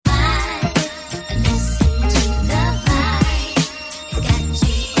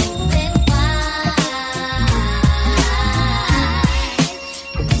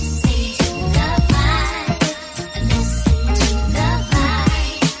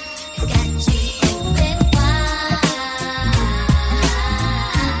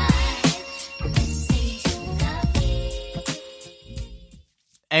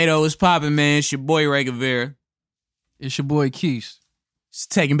Ado, what's poppin', man? It's your boy Ray Guevara. It's your boy Keith. It's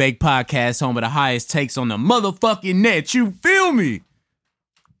Take and Bake Podcast, home of the highest takes on the motherfucking net. You feel me?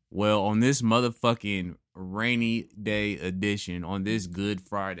 Well, on this motherfucking rainy day edition, on this Good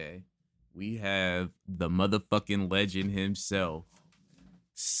Friday, we have the motherfucking legend himself,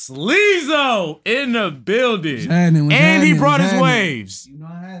 Sleezo, in the building. And he brought his waves. You know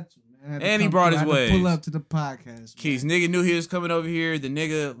I had to. And he brought his waves. Pull up to the podcast. Keys, nigga knew he was coming over here. The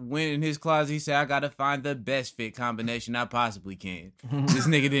nigga went in his closet. He said, I gotta find the best fit combination I possibly can. This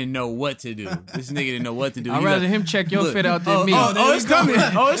nigga didn't know what to do. I'd rather him check your fit out than me. Oh, it's coming.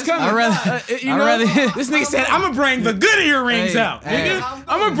 It's coming. This nigga said, I'm gonna bring the good earrings out. Nigga.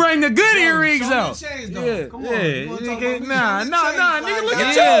 I'm gonna bring the good earrings out. Yeah. Come on. Nigga, nah, nigga, look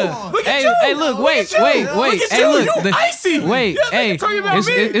at you. Look at you. Hey, look, wait. Hey, look, you icy. Wait, hey, talking about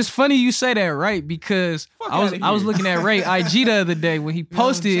me. it's funny you say that, right? Because I was looking at Ray IG the other day when he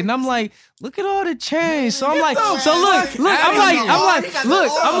posted, and I'm like, look at all the chains. So I'm like, I'm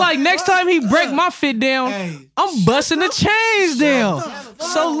like, next time he break my fit down, I'm busting the chains down.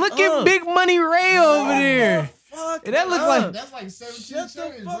 So look at Big Money Ray over there. And that look like that's like 17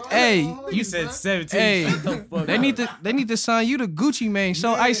 chains, bro. Hey, You said 17. Hey, they need to sign you to Gucci Mane.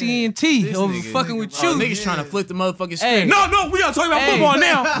 Show Icy ENT over fucking with you. Niggas trying to flip the motherfucking screen. Hey. No, we gotta talk about football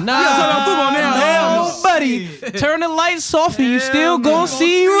now. Nah, we gotta talk about football now. Hell no. buddy. Turn the lights off and you still gonna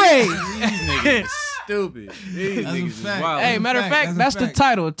see Ray. These niggas stupid. These niggas is wild. Hey, matter of fact, that's the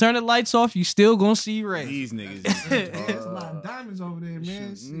title. Turn the lights off, you still gonna see Ray. These niggas There's a lot of diamonds over there,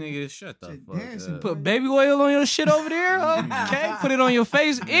 man. Niggas, shut the fuck dancing. up. Put baby oil on your shit over there. Okay, put it on your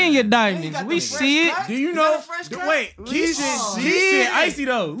face and your diamonds. We see it. Do you know? Wait, Keisha icy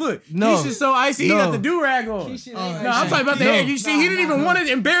though. Look, No. Keisha's so icy, he No. got the do-rag on. No, I'm talking about the hair. You see, he didn't even want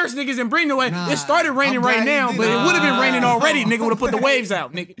to embarrass niggas and bring the wave. It started raining I'm right glad now, he but did. it would have been raining already. Nigga would have put the waves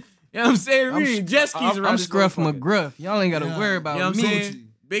out, nigga. You know what I'm saying? We need jet skis around I'm this Scruff motherfucker. McGruff. Y'all ain't gotta worry about You know what I'm me. saying?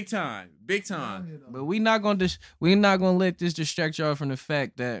 Big time. But we not gonna let this distract y'all from the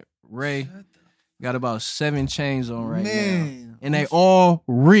fact that Ray got about 7 chains on right now, and they all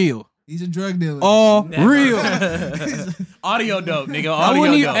real. He's a drug dealer. All real. Audio dope, nigga. I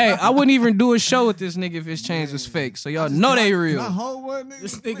Audio dope. I wouldn't even do a show with this nigga if his chains was fake. So y'all know they Can I real. hold one, nigga?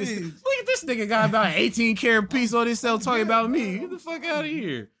 This nigga, Please. look at this nigga got about 18 karat piece on himself talking about me. Get the fuck out of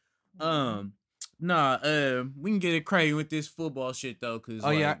here. We can get it crazy with this football shit though, cause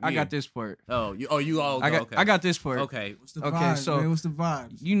I got this part. Okay. I got this part. Okay. What's the Okay, vibes, so- man? What's the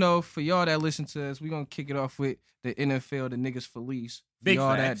vibes? You know, for y'all that listen to us, we gonna kick it off with the NFL, the niggas police. For Big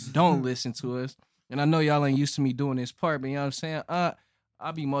y'all facts. that don't listen to us, and I know y'all ain't used to me doing this part, but you know what I'm saying?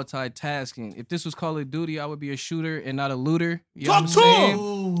 I'll be multitasking. If this was Call of Duty, I would be a shooter and not a looter. You know Talk what to I'm saying?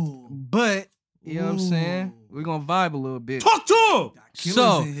 Ooh. But you know what I'm saying? We're gonna vibe a little bit. Talk to him. Killers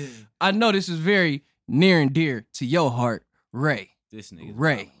So in here. I know this is very near and dear to your heart, Ray. This nigga's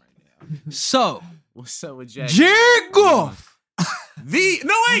Ray. wild right now. So What's up with Jack? Jared Goff. No, wait.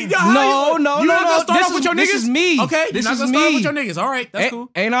 No. You not gonna start This off with your niggas? This is me. Okay. This you're not is gonna start off me. with your niggas. All right. That's cool.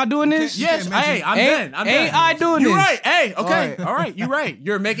 Ain't I doing this? Yes. Hey, I'm done. Ain't I doing You're this? right. Hey, okay. All All right. You're right.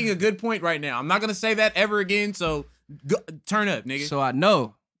 You're making a good point right now. I'm not gonna say that ever again. So turn up, nigga. So I know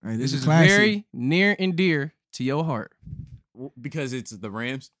All right, this is classic. very near and dear to your heart. Because it's the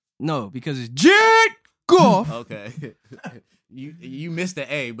Rams. No, because it's Jared Goff. Okay. You missed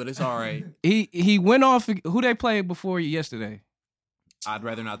the A, but it's all right. He went off. Who they played before yesterday? I'd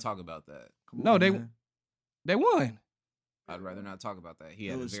rather not talk about that. No, they won. I'd rather not talk about that. He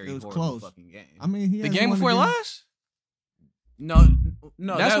It had was a very horrible close. fucking game. I mean, The game before last? No.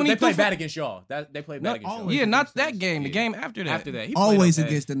 That's when he they played put- bad against y'all. They played bad No, against y'all. always. Yeah, not that Yeah. game. The game after that. After that, he played always okay.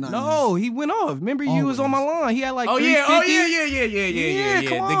 against the Niners. No, he went off. Remember, you was on my line. He had like Oh yeah, oh 350. yeah.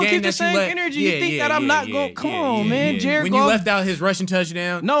 Come on, The game keep the that same you let, energy. Yeah, You think yeah, that I'm yeah, not yeah, going? Come yeah, on, yeah, man. yeah. Jared When Goff. you left out his rushing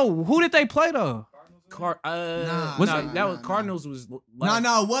touchdown. No, who did they play though? That was Cardinals was. No,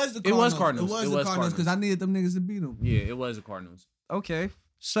 last- it was the Cardinals. It was Cardinals. It was It the was Cardinals because I needed them niggas to beat them. Yeah, it was the Cardinals. Okay,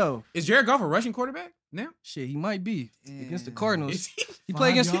 so Is Jared Goff a rushing quarterback now? shit, he might be against the Is Cardinals. he? He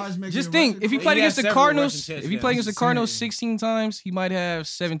played against. 5 yards making Just a think, rushing if he He played had against the several Cardinals, rushing if he touchdowns. played against the Just Cardinals saying. 16 times, he might have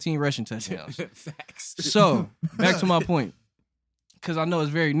 17 rushing touchdowns. Facts. So back to my point, because I know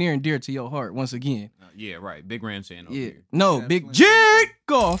it's very near and dear to your heart. Once again, Yeah, right. Big Rams fan over yeah, here. no, Yeah, big plenty. Jared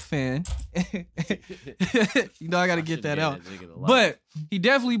Goff fan. You know I got to get that out. But he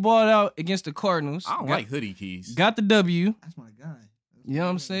definitely balled out against the Cardinals. I don't like hoodie keys. Got the W. That's my guy. You know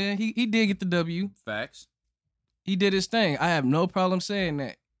what I'm saying? He did get the W. Facts. He did his thing. I have no problem saying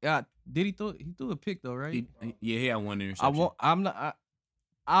that. Did he threw a pick though, right? He had one interception.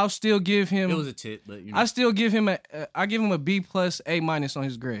 I'll still give him. It was a tip, but I still give him I give him a B plus A minus on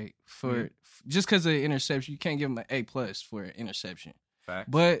his grade for just because of the interception. You can't give him an A plus for an interception.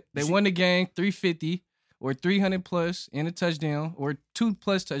 Fact. But they won the game 350 or 300 plus in a touchdown or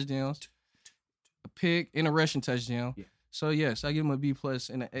 2+ touchdowns, a pick and a rushing touchdown. Yeah. So yes, I give him a B plus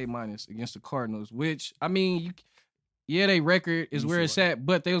and an A minus against the Cardinals. Which I mean, their record is where it's at,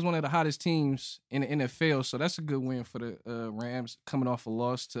 but they was one of the hottest teams in the NFL. So that's a good win for the Rams coming off a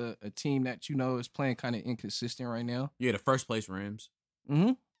loss to a team that is playing kind of inconsistent right now. Yeah, the first place Rams.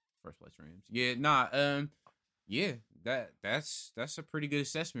 Mm-hmm. First place Rams. Yeah, yeah, that's a pretty good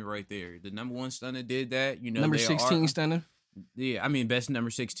assessment right there. The number one stunner did that. Number 16 stunner. Yeah, I mean best number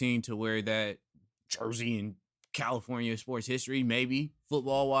 16 to wear that jersey in California sports history, maybe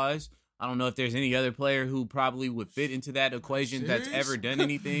football wise. I don't know if there's any other player who probably would fit into that equation that's ever done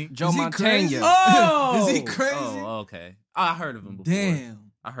anything. Joe Montana. Oh, is he crazy? Oh, okay. I heard of him before.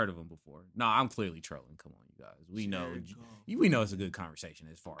 Damn. I heard of him before. No, I'm clearly trolling. Come on, you guys. We know it's a good conversation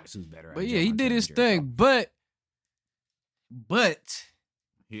as far as who's better. But yeah, he did his thing. But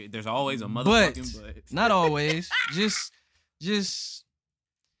there's always a motherfucking but. Not always. just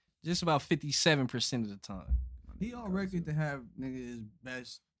about 57% of the time. He on record to have his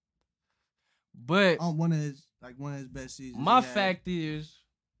best. But on one of his best seasons. My fact is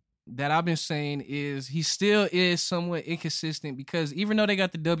that I've been saying is he still is somewhat inconsistent because even though they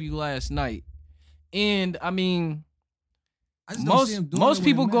got the W last night, and I mean, most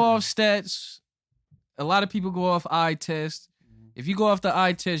people go off stats. A lot of people go off eye test. If you go off the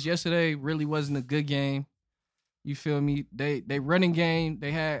eye test, yesterday really wasn't a good game. You feel me? They running game.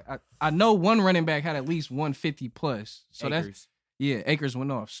 They had I know one running back had at least 150 plus. So Akers. Akers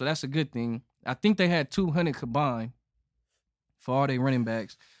went off. So that's a good thing. I think they had 200 combined for all their running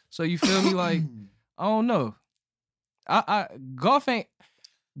backs. So you feel me? Like, I don't know. Goff ain't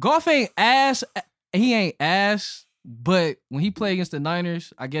ass. He ain't ass. But when he play against the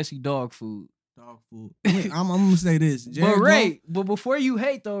Niners, I guess he dog food. Dog food. I'm gonna say this, Jared but Ray. But before you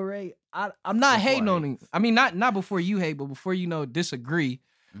hate though, Ray, I'm not hating on him. I mean, not before you hate, but before disagree.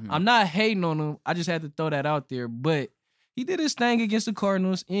 Mm-hmm. I'm not hating on him. I just had to throw that out there. But he did his thing against the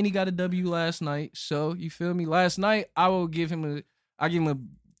Cardinals, and he got a W last night. So you feel me? Last night, I give him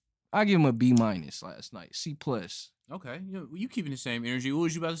a B minus last night. C plus. Okay, you keeping the same energy. What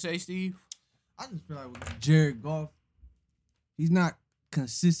was you about to say, Steve? I just feel like with Jared Goff, he's not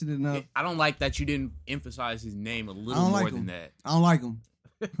consistent enough. I don't like that you didn't emphasize his name a little more than that. I don't like him.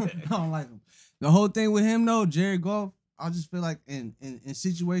 I don't like him. The whole thing with him though, Jared Goff, I just feel like in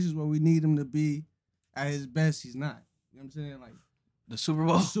situations where we need him to be at his best, he's not. You know what I'm saying? Like the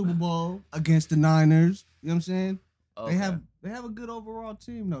Super Bowl against the Niners. You know what I'm saying? Okay. They have a good overall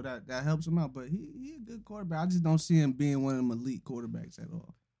team though that helps him out. But he a good quarterback. I just don't see him being one of them elite quarterbacks at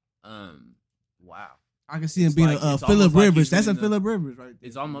all. Wow. I can see him being a Phillip Rivers. That's a Phillip Rivers right there.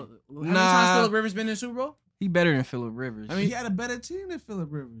 It's almost how many times Phillip Rivers been in the Super Bowl? He better than Phillip Rivers. I mean, he had a better team than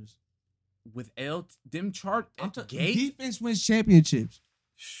Phillip Rivers. With them chart at gate. Defense wins championships.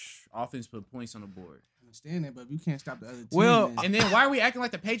 Offense put points on the board. I understand that, but you can't stop the other team. Well, and then why are we acting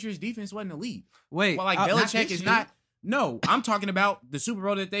like the Patriots defense wasn't elite? Wait, well, like Belichick is not. No, I'm talking about the Super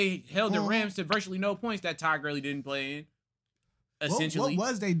Bowl that they held the Rams to virtually no points that Todd Gurley didn't play in. Essentially, what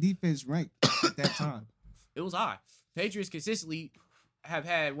was their defense ranked at that time? It was high. Patriots consistently have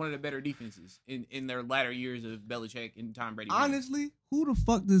had one of the better defenses in their latter years of Belichick and Tom Brady. Honestly, who the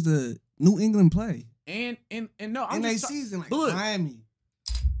fuck does the New England play? And no, I'm in just that season, like look, Miami.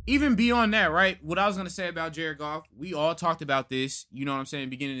 Even beyond that, right? What I was gonna say about Jared Goff, we all talked about this. You know what I'm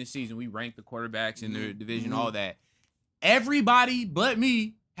saying? Beginning of the season, we ranked the quarterbacks in their division, all that. Everybody but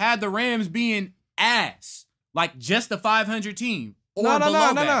me had the Rams being ass, like just a 500 team. Or no.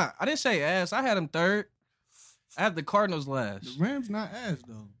 I didn't say ass. I had them third. I had the Cardinals last. The Rams not ass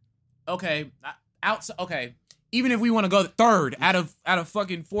though. Okay, outside. Okay, even if we want to go third out of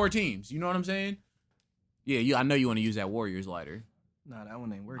fucking 4 teams, you know what I'm saying? Yeah, I know you want to use that Warriors lighter. Nah, that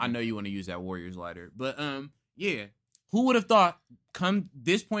one ain't working. I know you want to use that Warriors lighter, but yeah. Who would have thought come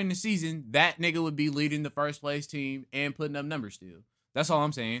this point in the season that nigga would be leading the first place team and putting up numbers still? That's all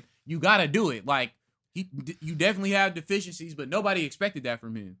I'm saying. You got to do it. Like you definitely have deficiencies, but nobody expected that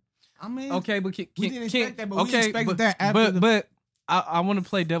from him. I mean, okay, but we didn't expect that, but we expected that after. But I want to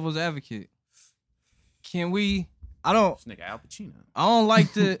play devil's advocate. Can we? I don't. This nigga Al Pacino. I don't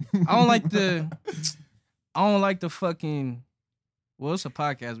like the fucking. Well, it's a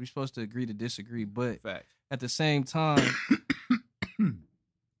podcast. We're supposed to agree to disagree, but Fact. At the same time,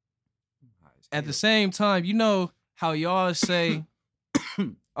 you know how y'all say,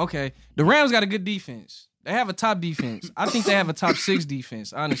 okay, the Rams got a good defense. They have a top defense. I think they have a top 6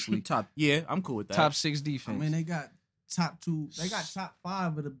 defense, honestly. Yeah, I'm cool with that. Top 6 defense. I mean, they got top 2. They got top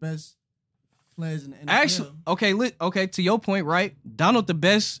 5 of the best players in the NFL. Actually, okay, to your point, right? Donald, the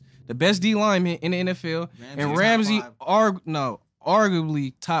best D lineman in the NFL, and Ramsey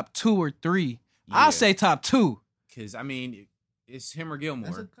arguably top 2 or 3. Yeah. I'll say top 2. Because I mean, it's him or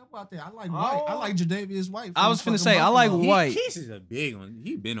Gilmore. There's a couple out there. I like White. I like Jadavius White. I was finna say I like White. He's a big one.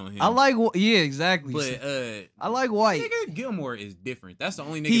 He been on him. I like exactly. But I like White. Nigga, Gilmore is different. That's the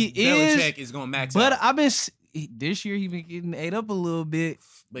only nigga Belichick is gonna max out. But I've been this year he been getting ate up a little bit.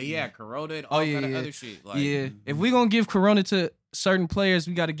 But yeah, Corona and all kind of other shit. Like, if we gonna give Corona to certain players,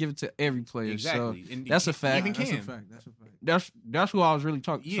 we got to give it to every player. Exactly. So that's a fact. Even That's a fact. That's who I was really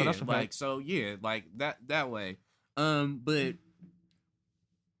talking. Yeah, so that's a fact. like that way. But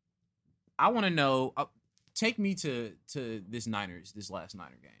I want to know. Take me to this last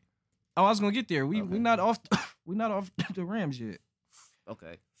Niner game. Oh, I was gonna get there. We not off. We not off the Rams yet.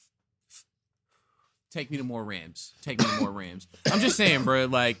 Okay. Take me to more Rams. I'm just saying, bro.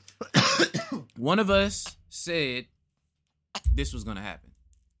 Like, one of us said this was gonna happen.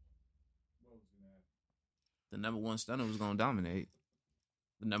 The number one stunner was gonna dominate.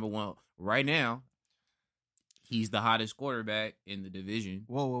 The number one right now. He's the hottest quarterback in the division.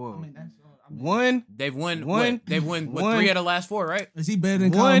 Whoa. They've won 3 out of the last 4, right? Is he better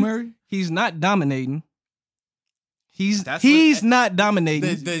than Kyler Murray? He's not dominating. He's not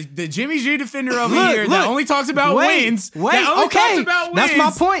dominating. The Jimmy G defender over here that only talks about wins. Okay, that's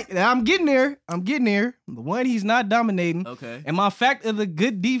my point. I'm getting there. The one, he's not dominating. Okay. And my fact of the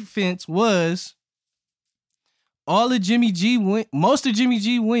good defense was most of Jimmy G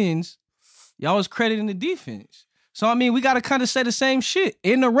wins. Y'all was crediting the defense. So, I mean, we got to kind of say the same shit.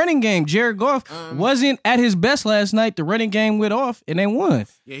 In the running game, Jared Goff wasn't at his best last night. The running game went off, and they won.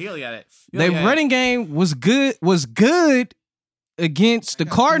 Yeah, he only got it. The running game was good against the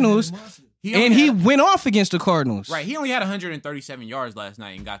Cardinals, he went off against the Cardinals. Right, he only had 137 yards last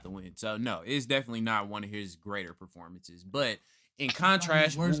night and got the win. So, no, it's definitely not one of his greater performances. But in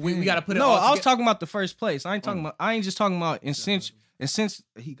contrast, we got to put it all together. I was talking about the first place. I ain't just talking about since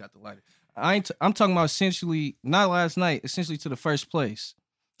he got the lighter. I'm talking about essentially, not last night, essentially to the first place.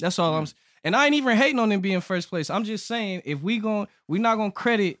 That's all I'm saying. And I ain't even hating on them being first place. I'm just saying, if we're not going to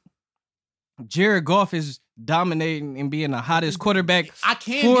credit Jared Goff as dominating and being the hottest quarterback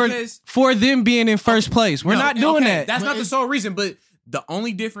for them being in first place. We're not doing that. That's not the sole reason, but the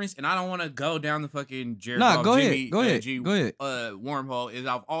only difference, and I don't want to go down the fucking Jared Goff, go ahead. wormhole, is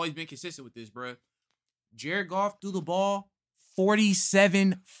I've always been consistent with this, bro. Jared Goff threw the ball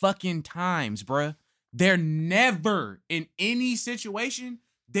 47 fucking times, bruh. They're never, in any situation,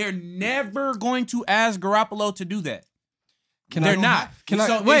 they're never going to ask Garoppolo to do that.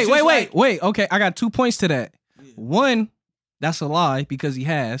 Wait. Okay, I got 2 points to that. Yeah. One, that's a lie because he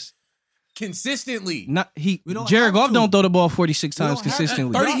has. Consistently. Jared Goff don't throw the ball 46 times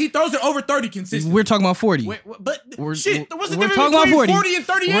consistently. 30, he throws it over 30 consistently. We're talking about 40. What's the difference between 40 and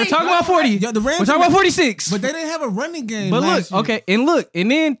 38? We're talking about 40. Yeah, the Rams we're talking about 46. But they didn't have a running game. But look, okay, and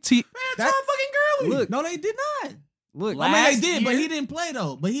then Tom fucking Gurley. Look, no, they did not. Look, they did, but he didn't play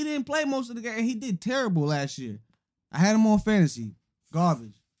though. But he didn't play most of the game, and he did terrible last year. I had him on fantasy,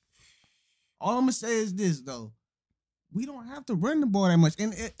 garbage. All I'm gonna say is this though. We don't have to run the ball that much.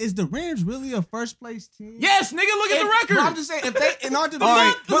 And is the Rams really a first place team? Yes, nigga, look at the record. I'm just saying, if they, in order to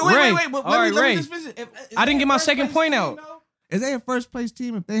Wait, just finish. I didn't get my second point out. Is they a first place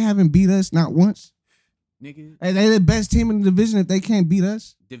team if they haven't beat us not once? Nigga. Are they the best team in the division if they can't beat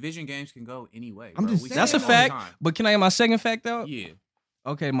us? Division games can go any way. I'm just saying. That's a fact. But can I get my second fact out? Yeah.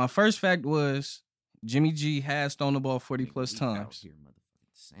 Okay, my first fact was Jimmy G has thrown the ball 40 plus times.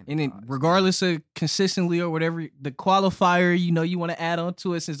 And then regardless of consistently or whatever, the qualifier, you want to add on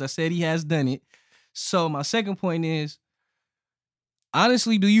to it since I said he has done it. So my second point is,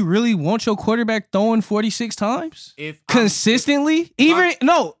 honestly, do you really want your quarterback throwing 46 times? Consistently? Wait.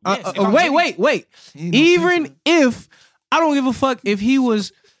 Even if, I don't give a fuck if he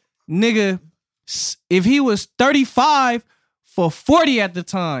was, if he was 35 for 40 at the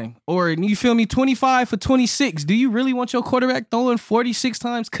time, or you feel me, 25 for 26. Do you really want your quarterback throwing 46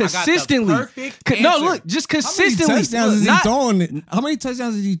 times consistently? Just consistently. How many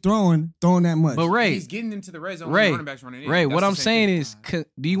touchdowns is he throwing that much? But Ray, he's getting into the red zone. Running backs running in. Ray, what I'm saying is,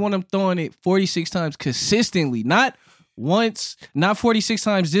 do you want him throwing it 46 times consistently? Not once, not 46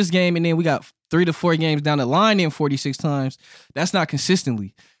 times this game, and then we got 3 to 4 games down the line in 46 times. That's not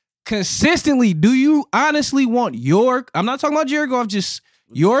consistently. Consistently, do you honestly want I'm not talking about Jared Goff, just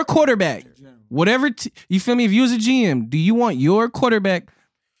your quarterback, whatever, you feel me? If you was a GM, do you want your quarterback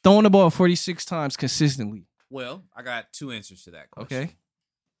throwing the ball 46 times consistently? Well, I got two answers to that question. Okay.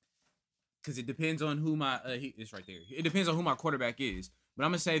 Because it depends on who my it's right there. It depends on who my quarterback is. But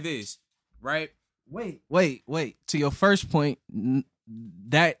I'm gonna say this, right? Wait. To your first point,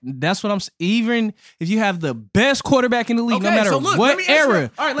 that's what I'm saying. Even if you have the best quarterback in the league, no matter what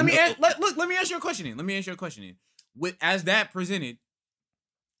era. All right, let me ask you a question. As that presented,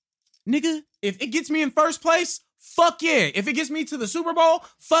 nigga, if it gets me in first place, fuck yeah. If it gets me to the Super Bowl,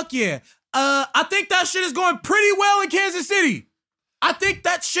 fuck yeah. I think that shit is going pretty well in Kansas City. I think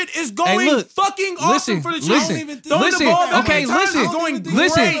that shit is going fucking awesome for the Chiefs.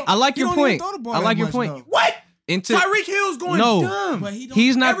 Listen. I like your point. What? Tyreek Hill's going dumb.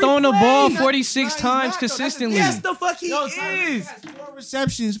 He's not throwing the ball 46 times consistently. Yes, the fuck he is. Has 4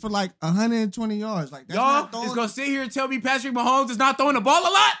 receptions for like 120 yards. Like, that's y'all is gonna sit here and tell me Patrick Mahomes is not throwing the ball a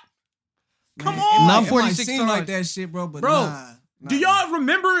lot? Come on. Not 46 times. Like that shit, bro. But nah. Do y'all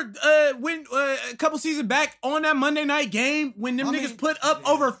remember when a couple seasons back on that Monday night game when them niggas put up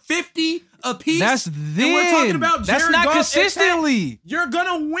over 50 apiece? That's them. And we're talking about that's Jared not Goff consistently. You're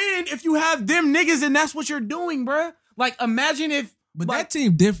gonna win if you have them niggas, and that's what you're doing, bruh. Like, imagine if. But that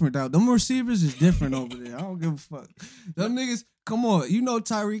team different though. Them receivers is different over there. I don't give a fuck. Them niggas, come on. You know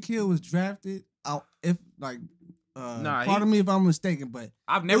Tyreek Hill was drafted out. If like. Pardon me if I'm mistaken, but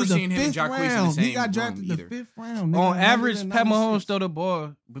I've never seen him and Jacquees in the same He got drafted the 5th round. On average, Pat Mahomes throw the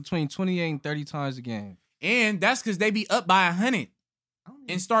ball between 28 and 30 times a game. And that's because they be up by 100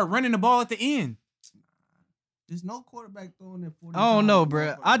 and start running the ball at the end. There's no quarterback throwing it 40 I don't know,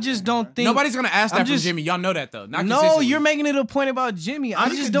 bro. I just don't think nobody's gonna ask that from Jimmy. Y'all know that though. No, you're making it a point about Jimmy. I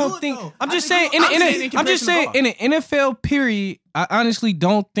just don't think. I'm just saying in an NFL period. I honestly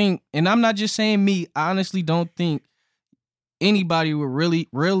don't think, and I'm not just saying me. I honestly don't think anybody would really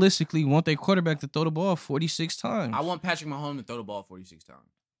realistically want their quarterback to throw the ball 46 times. I want Patrick Mahomes to throw the ball 46 times.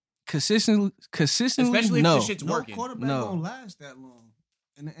 Consistently, especially if the shit's working. No quarterback don't last that long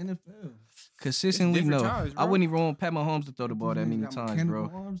in the NFL. Consistently, no. Times, I wouldn't even want Pat Mahomes to throw the ball that many times,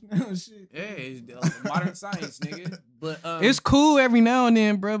 bro. Yeah, it's modern science, nigga. But it's cool every now and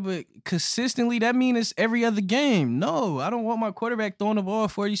then, bro. But consistently, that means it's every other game. No, I don't want my quarterback throwing the ball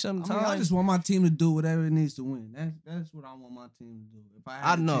 40-something times. I just want my team to do whatever it needs to win. That's what I want my team to do. If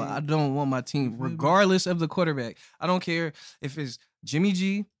I know I don't want my team, regardless of the quarterback. I don't care if it's Jimmy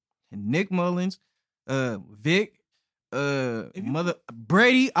G, Nick Mullins, Vic.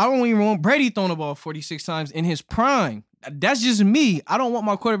 Brady, I don't even want Brady throwing the ball 46 times in his prime. That's just me. I don't want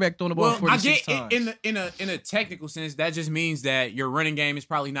my quarterback throwing the ball 46 times. In a technical sense, that just means that your running game is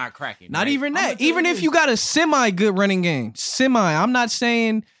probably not cracking. Not even that. Even if you got a semi-good running game. I'm not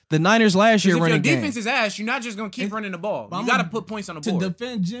saying the Niners last year running game. If your defense is ass, you're not just gonna keep running the ball. You got to put points on the board. To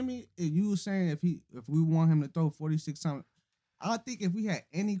defend Jimmy, you were saying if we want him to throw 46 times, I think if we had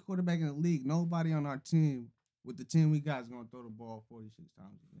any quarterback in the league, nobody on our team. With the team we got is gonna throw the ball 46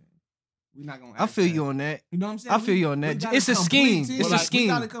 times a game. We're not gonna. I feel you on that. You know what I'm saying? I feel you on that. It's a scheme. It's a scheme. We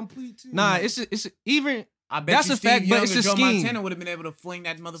got a complete team. Nah, it's even. I bet that's you a fact, but it's a Joe scheme. Montana would have been able to fling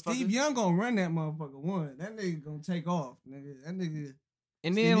that motherfucker. Steve Young gonna run that motherfucker one. That nigga gonna take off, nigga. That nigga.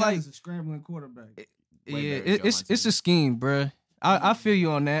 And Steve then Young like is a scrambling quarterback. It's a scheme, bruh. I feel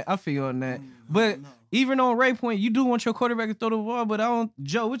you on that. But even on Ray Point, you do want your quarterback to throw the ball, but I don't.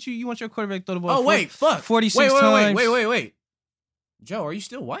 Joe, what you want your quarterback to throw the ball? 46 times. Wait. Joe, are you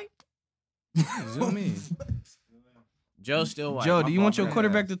still white? Zoom in. Joe's still white. Joe, do you want your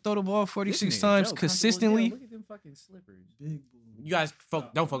quarterback to throw the ball 46 times consistently? Look at them fucking slippers. Big boy. You guys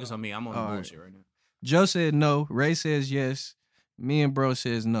don't focus on me. I'm on the bullshit right now. Joe said no. Ray says yes. Me and bro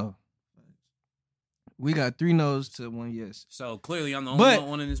says no. We got 3 no's to 1 yes. So clearly I'm the only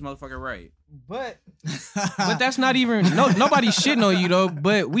one in this motherfucker right. But that's not even nobody's shitting on you though.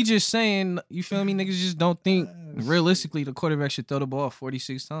 But we just saying, you feel me? Niggas just don't think realistically the quarterback should throw the ball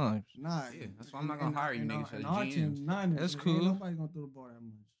 46 times. Nah, yeah, that's why I'm not gonna hire you niggas as GMs. That's cool. Nobody gonna throw the ball that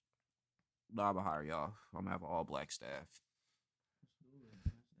much. Nah, I'm gonna hire y'all. I'm gonna have an all black staff.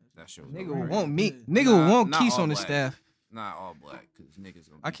 That shows. Nigga will want me. Nigga will want Keith on the staff. Not all black, because niggas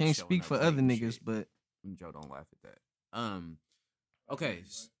gonna. I can't speak for other niggas, but Joe, don't laugh at that. Okay,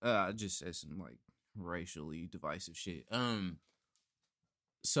 I just said some like racially divisive shit.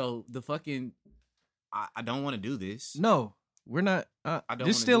 So the fucking, I don't want to do this. No, we're not. I don't.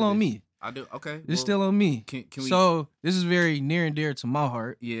 This still on me. I do. Okay, this still on me. Can we? So this is very near and dear to my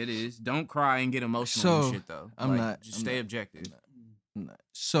heart. Yeah, it is. Don't cry and get emotional and shit though. I'm not. Just stay objective. I'm not.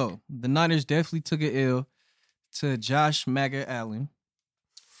 So the Niners definitely took an L to Josh MAGA Allen.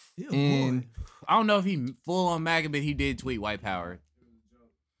 And I don't know if he full on MAGA, but he did tweet white power.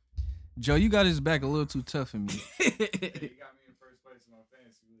 Joe, you got his back a little too tough for me. He got me in first place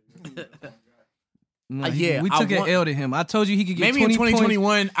No, Yeah, we took an L to him. I told you he could get maybe 20 in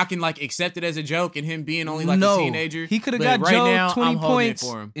 2021 I can like accept it as a joke and him being only like no, a teenager. He could have but got right Joe now, 20 I'm holding it points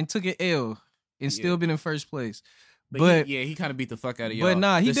for him. and took an L and still been in first place. But he kind of beat the fuck out of y'all. But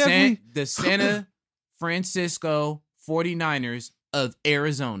nah, he the San Francisco 49ers of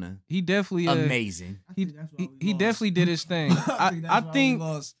Arizona. He definitely amazing. He definitely did his thing. I think we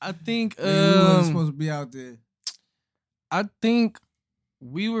wasn't supposed to be out there. I think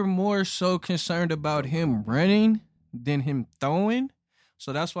we were more so concerned about him running than him throwing.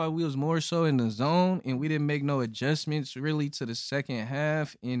 So that's why we was more so in the zone and we didn't make no adjustments really to the second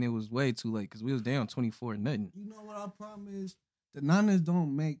half and it was way too late because we was down 24-0. You know what our problem is? The Niners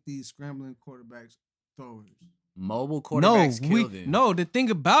don't make these scrambling quarterbacks throwers. Mobile quarterbacks kill them. No, the thing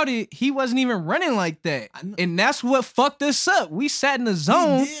about it, he wasn't even running like that. And that's what fucked us up. We sat in the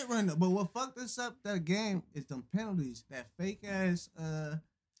zone. He did run, but what fucked us up that game is them penalties. That fake ass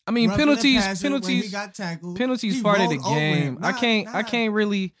I mean, penalties he got tackled. Penalties part of the game. I can't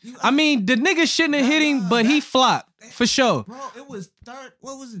really. I mean, the nigga shouldn't have hit him, but he flopped for sure. Bro, it was third.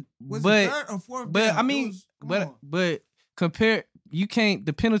 What was it? Was it third or fourth? But I mean, but compare. You can't.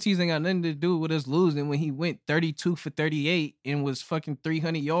 The penalties ain't got nothing to do with us losing when he went 32 for 38 and was fucking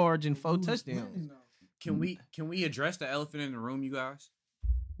 300 yards and 4 touchdowns. Can we address the elephant in the room, you guys?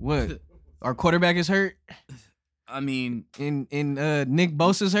 What? Our quarterback is hurt. I mean, in Nick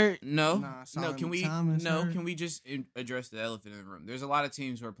Bosa's hurt. No. Can we just address the elephant in the room? There's a lot of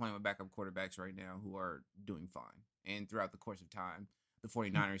teams who are playing with backup quarterbacks right now who are doing fine, and throughout the course of time, the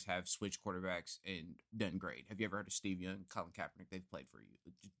 49ers have switched quarterbacks and done great. Have you ever heard of Steve Young, Colin Kaepernick? They've played for you.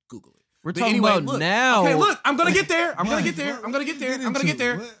 Just Google it. We're talking about now. Okay, look, I'm gonna get there. I'm gonna get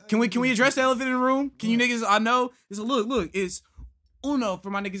there. Can we address the elephant in the room? Can you niggas? I know. It's a look. It's uno for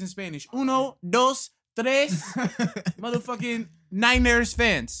my niggas in Spanish. Uno, dos, tres. Motherfucking Niners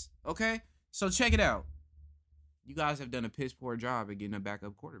fans. Okay, so check it out. You guys have done a piss poor job at getting a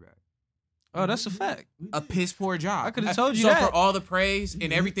backup quarterback. Oh, that's a fact. A piss poor job. I could have told you that. So for all the praise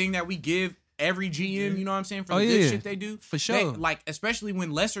and everything that we give every GM, you know what I'm saying, for the good shit they do, for sure. Especially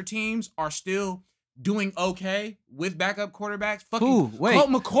when lesser teams are still doing okay with backup quarterbacks. Colt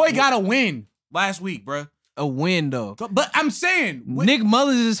McCoy got a win last week, bro. A win though. But I'm saying Nick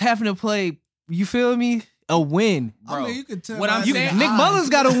Mullins is having to play. You feel me? A win, bro. I mean, you could tell. What I'm saying, Nick Mullins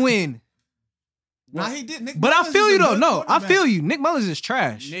got a win. Nah, he did. But I feel you though. No, I feel you. Nick Mullins is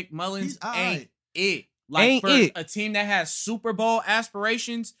trash. Nick Mullins ain't it. A team that has Super Bowl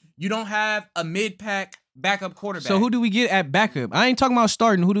aspirations, you don't have a mid-pack backup quarterback. So who do we get at backup? I ain't talking about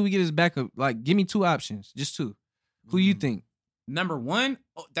starting. Who do we get as backup? Like, give me 2 options. Just 2. Who you think? Number 1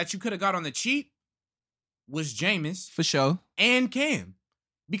 that you could have got on the cheap was Jameis. For sure. And Cam.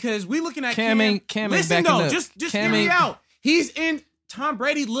 Because we looking at Cam ain't listen though, just hear me out. He's in. Tom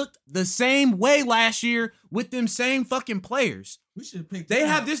Brady looked the same way last year with them same fucking players. We should pick. They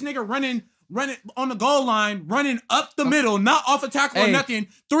have this nigga running on the goal line, running up the middle, not off a tackle or nothing.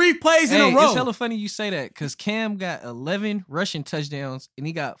 3 plays in a row. It's hella funny you say that because Cam got 11 rushing touchdowns and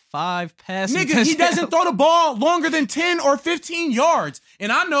he got 5 passing touchdowns. He doesn't throw the ball longer than 10 or 15 yards.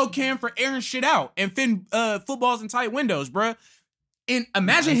 And I know Cam for airing shit out and fitting footballs in tight windows, bruh. And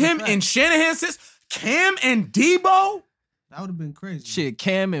imagine him in Shanahan system, Cam and Debo. That would have been crazy. Shit,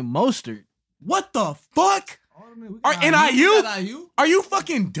 Cam and Mostert. What the fuck? IU? Are you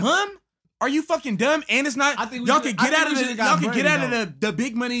fucking dumb? Are you fucking dumb? And it's not. Y'all could get out of the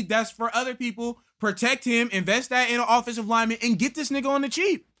big money that's for other people. Protect him. Invest that in an offensive lineman and get this nigga on the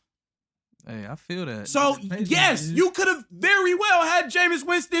cheap. Hey, I feel that. So yes, you could have very well had Jameis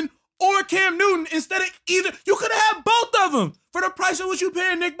Winston or Cam Newton instead of either. You could have had both of them for the price of what you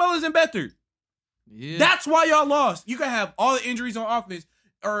paying Nick Mullins and Beathard. Yeah. That's why y'all lost. You could have all the injuries on offense,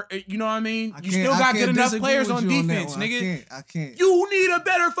 or you know what I mean. You still got good enough players on defense, nigga. I can't. You need a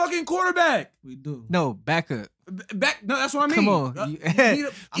better fucking quarterback. We do. No, backup. No, that's what I mean. Come on,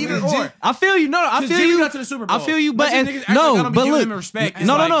 either or. I feel you. No, I feel you. Got to the Super Bowl. I feel you, but look. No.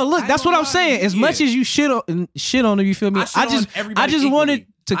 Look, that's what I'm saying. As much as you shit on him, you feel me? I just wanted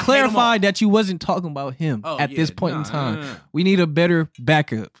to clarify that you wasn't talking about him at this point in time. We need a better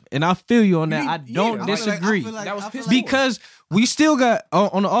backup, and I feel you on that. I don't disagree. That was because we still got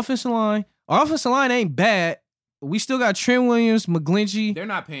on the offensive line. Our offensive line ain't bad. We still got Trent Williams, McGlinchey. They're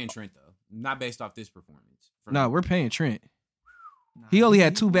not paying Trent though, not based off this performance. No, we're paying Trent. He only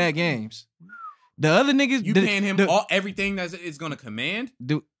had 2 bad games. The other niggas, you paying him everything that is going to command.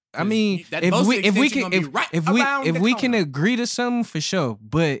 I mean, if we can agree to something for sure,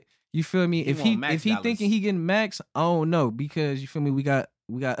 but you feel me? If he thinking he getting max, I don't know because you feel me. We got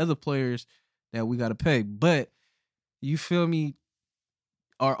other players that we got to pay, but you feel me?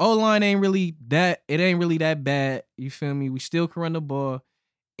 our O-line ain't really that bad. You feel me? We still can run the ball.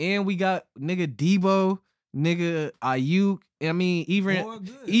 And we got nigga Debo, nigga Ayuk. I mean, even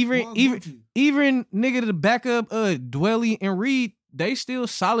nigga the backup Dwelly and Reed, they still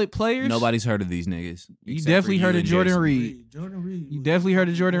solid players. Nobody's heard of these niggas. You definitely heard of Jordan Reed. You definitely heard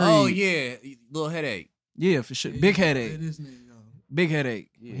of Jordan Reed. Oh yeah, little headache. Yeah, for sure. Big headache. Big headache.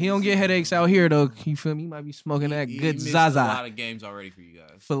 Yeah, he don't get headaches out here though. You feel me? He might be smoking that good Zaza. A lot of games already for you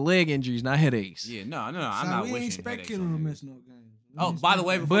guys. For leg injuries, not headaches. Yeah, no. I'm not wishing headaches. Kittle to miss no games. Oh, by the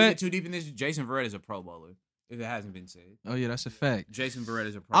way, before we get too deep in this, Jason Verrett is a Pro Bowler. If it hasn't been said. Oh yeah, that's a fact. Jason Verrett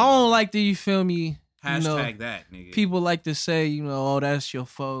is a Pro I Bowler. don't like the, you feel me? Hashtag that, nigga. People like to say, oh, that's your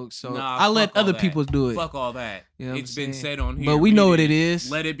folks. So nah, I let other people do it. Fuck all that. You know it's been said on here. But we know what it is.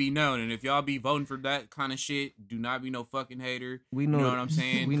 Let it be known. And if y'all be voting for that kind of shit, do not be no fucking hater. We know, you know what I'm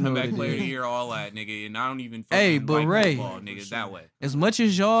saying? We Come know back player of the year, all that, nigga. And I don't even fucking hey, but like Ray, football, nigga, that way. As much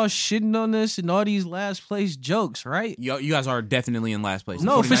as y'all shitting on this and all these last place jokes, right? You guys are definitely in last place.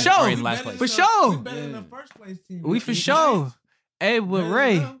 No, for sure. In last place. For sure. We better than the first place team. We for sure. Hey, but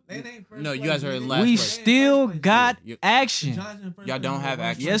Ray, no, you guys are in last we place. still got action. Y'all don't have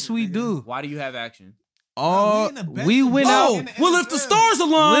action. Yes, we do. Why do you have action? We went out. Well, if the stars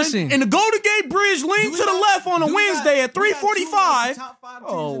align Listen. and the Golden Gate Bridge lean to the left on a Wednesday at 3:45,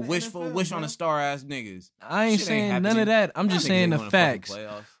 oh, wish on a star ass niggas. I ain't saying none of that. I'm just saying the facts.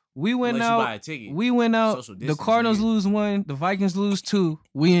 We went out. We went out. The Cardinals lose 1. The Vikings lose 2.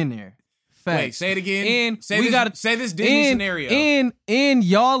 We in there. Facts. Wait, say it again. And say this Disney scenario. And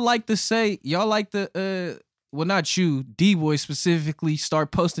y'all like to say, well, not you, D-Boy specifically, start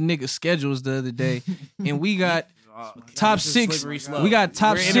posting niggas schedules the other day, and we got top 6. We got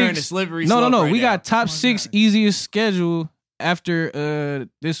top 6. No. We got top 6 easiest schedule after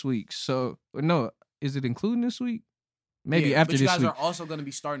this week. So no, is it including this week? Maybe after this week. You guys are also going to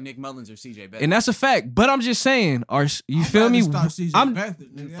be starting Nick Mullins or CJ Beathard. And that's a fact. But I'm just saying, you feel me?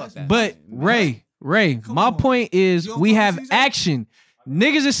 But Ray, my point is we have action.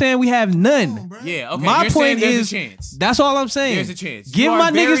 Niggas are saying we have none. Yeah, okay. My point is, that's all I'm saying. There's a chance. Give my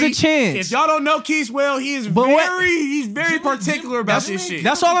niggas a chance. If y'all don't know Keith well, he's very particular about this shit.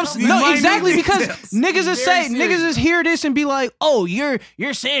 That's all I'm saying. No, exactly, because niggas is hear this and be like, oh, you're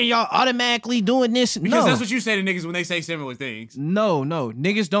saying y'all automatically doing this. Because that's what you say to niggas when they say similar things. No.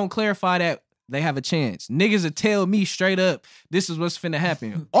 Niggas don't clarify that they have a chance. Niggas will tell me straight up, this is what's finna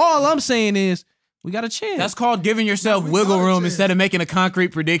happen. All I'm saying is, we got a chance. That's called giving yourself wiggle room instead of making a concrete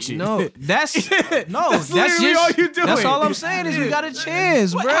prediction. No, that's just all you doing. That's all I'm saying is we got a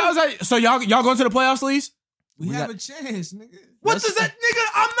chance, bro. How's that? So y'all going to the playoffs, Lees? We have a chance, nigga. What does that, nigga?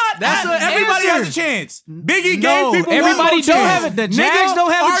 I'm not. That's everybody has a chance. Biggie gave people. Everybody don't have it. The Jags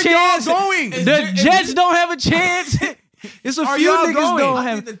don't have a chance. Going? The Jets don't have a chance. It's a few niggas don't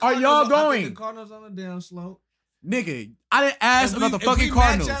have. Are y'all going? The Cardinals on the down slope. Nigga, I didn't ask about the fucking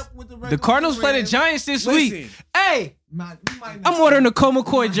Cardinals. The Cardinals play the Giants this week. Hey, I'm ordering a Colt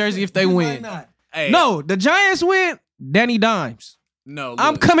McCoy jersey if they win. No, the Giants win. Danny Dimes. No,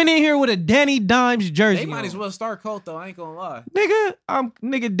 I'm coming in here with a Danny Dimes jersey. They might as well start Colt though. I ain't gonna lie,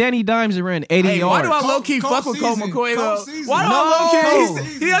 nigga. Danny Dimes ran 80 yards. Why do I low key fuck with Colt McCoy though? Why do I low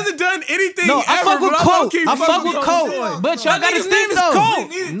key? He hasn't done anything. No, I fuck with Colt. I fuck with Colt. But y'all gotta think though.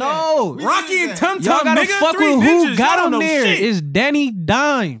 No, Rocky and Tum Tum. Y'all gotta fuck with who got him there. Is Danny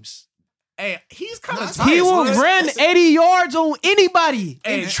Dimes. Hey, he's kind of tight. He will run 80 yards on anybody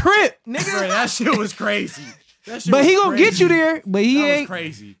and trip, nigga. Bro, that shit was crazy. But he gonna get you there. But he ain't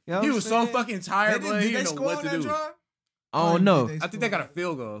crazy. He was so fucking tired, but he didn't know what to do. I don't know. I think they got a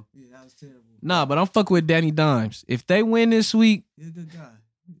field goal. Yeah, that was terrible. Nah, but I'm fucking with Danny Dimes. If they win this week, he's a good guy.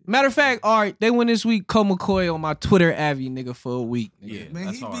 Matter of fact, all right, they win this week. Colt McCoy on my Twitter Avi, nigga, for a week. Nigga. Yeah, man,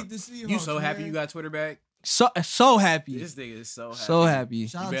 that's he hard. beat the Seahawks. You so happy you got Twitter back? So happy. This nigga is so happy.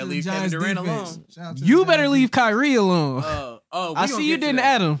 So happy. You better leave Kevin Durant alone. You better leave Kyrie alone. I see you didn't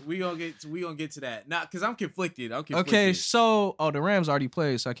add him. We gonna get to that. Not because I'm conflicted. Okay, so the Rams already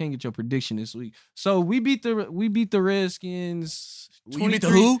played, so I can't get your prediction this week. So we beat the Redskins. You beat the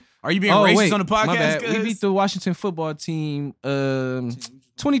who? Are you being racist on the podcast? My bad. We beat the Washington football team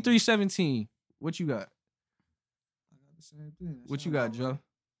 23-17. What you got? What you got, Joe?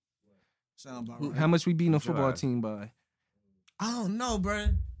 How much we beating the football team by? I don't know, bro.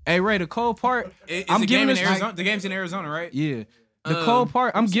 Hey, Ray, the cold part. I'm giving us Arizona. The game's in Arizona, right? Yeah. The cold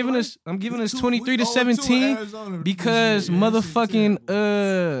part. I'm giving us 23-17 because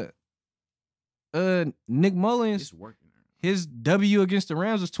motherfucking Nick Mullins, his W against the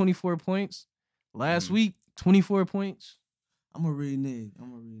Rams was 24 points. Last week, 24 points. I'm gonna renege.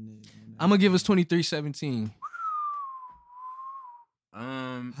 I'm gonna give us 23-17.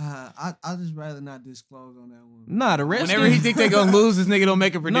 I just rather not disclose on that one. Nah, the Redskins. Whenever he think they gonna lose, this nigga don't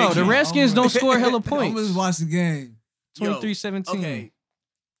make a prediction. No, the Redskins don't score hella points. I'm just watch the game. 23-17. Okay.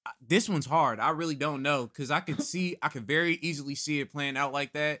 This one's hard. I really don't know because I could very easily see it playing out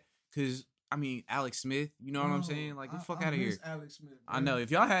like that. Because I mean, Alex Smith, you know what I'm saying? Like, get the fuck out of here. Alex Smith, I know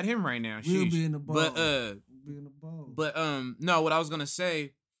if y'all had him right now, we'll sheesh. be in the ball. But no, what I was gonna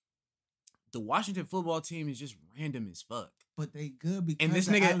say, the Washington football team is just random as fuck. But they good because And this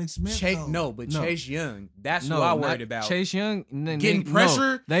of nigga, Alex Smith, Chase Young. That's who I worried about. Chase Young getting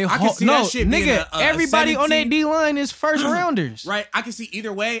pressure. They I can see that shit being nigga. Everybody on their 17. D line is first rounders. Right. I can see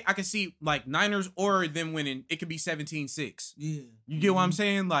either way. I can see like Niners or them winning. It could be 17-6. Yeah. You get what I'm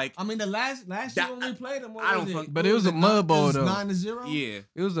saying? Like, I mean, the last year when we played them, I don't fuck- But it was a mud bowl though. 9-0. yeah.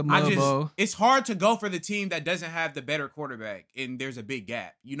 It was a mud bowl. It's hard to go for the team that doesn't have the better quarterback, and there's a big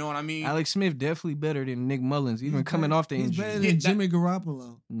gap. You know what I mean? Alex Smith definitely better than Nick Mullins, even coming off the He's injury. better than Jimmy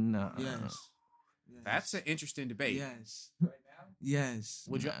Garoppolo. Nah. Yes. That's an interesting debate. Yes. Yes.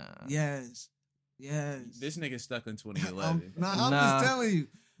 Would you? Nah. Yes. Yes. This nigga stuck in 2011. I'm Nah. just telling you.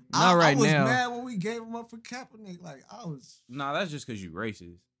 Not right I was now. mad when we gave him up for Kaepernick. Like, I was. Nah, that's just because you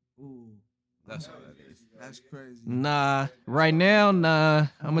racist. Ooh. That's all that is. That's crazy. Nah. Right now, nah.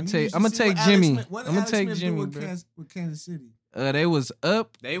 I'm gonna take Jimmy. I'm gonna take Jimmy, bro. With Kansas City. They was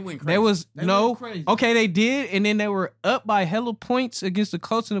up. They went crazy. They was They no. went crazy. Okay, they did, and then they were up by hella points against the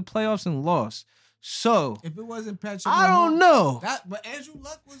Colts in the playoffs and lost. So If it wasn't Patrick, I don't know. But Andrew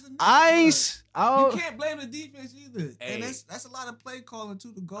Luck was a nigga. Ice. You can't blame the defense either. Hey. And that's a lot of play calling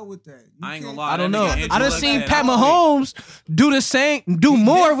too to go with that. I ain't gonna can't- lie. I don't That know. nigga Andrew I done Luck seen said, Pat "I don't Mahomes do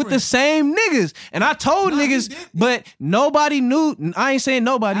more with the different. same niggas, and I told No, he niggas, did. but nobody knew. I ain't saying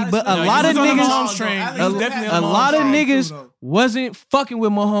nobody, Alex but Smith- a No, lot he of was on the niggas. Mahomes train. Alex He was Smith definitely had on A the lot of Mahomes train. niggas too, though. wasn't fucking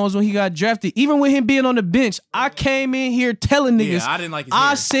with Mahomes when he got drafted. Even with him being on the bench, I came in here telling niggas, Yeah, I didn't like his I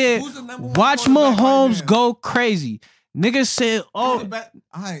hair. said, Who's the number one watch quarterback right Mahomes now? go crazy. Niggas said, oh,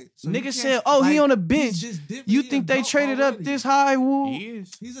 Alright, so nigga you can't- said, oh, he on the bench. he's just different. you He think a they GOAT traded up already. this high, woo? He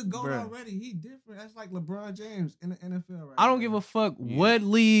is. He's a GOAT Bruh. already. He different. That's like LeBron James in the NFL right I don't now. give a fuck Yeah. what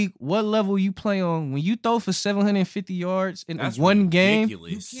league, what level you play on. When you throw for 750 yards in That's one game,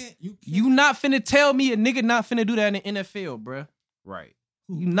 ridiculous. You can't. you not finna tell me a nigga not finna do that in the NFL, bruh. Right.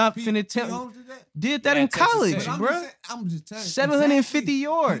 You not finna tell- Holmes did that? Did that Yeah, in Texas college, Tech. But bruh. I'm just telling you. 750 Exactly.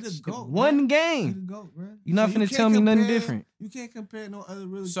 yards. He the GOAT, One bruh. He the game. GOAT, bruh. You not So finna can't tell me nothing compare- different. You can't compare no other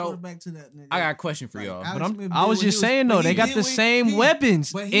really So, quarterback to that nigga. I got a question for Like, y'all. Alex But Smith I did was what just he saying but though, he they got did the what same he-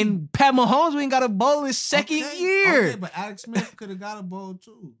 weapons. but he- And Pat Mahomes ain't got a bowl his second Okay, year. Okay, but Alex Smith could have got a bowl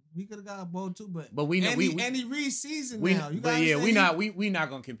too. He could have got a bowl too, but we know Andy Reid season we now. You but gotta yeah, understand we not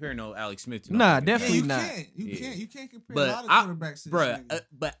gonna compare no Alex Smith to no Nah, fucking definitely guy. you not. Can't. You Yeah. can't. You can't compare But a lot of I- quarterbacks to this Bruh, nigga.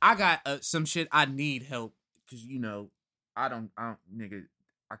 but I got some shit I need help because I don't nigga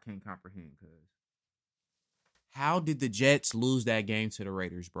I can't comprehend because how did the Jets lose that game to the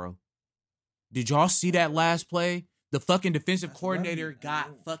Raiders, bro? Did y'all see that last play? The fucking defensive That's coordinator revenue.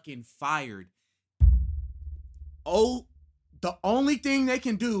 got fucking fired. Oh, the only thing they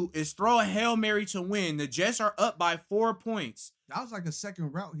can do is throw a Hail Mary to win. The Jets are up by 4 points. That was like a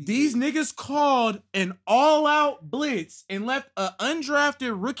second route. These niggas called an all-out blitz and left an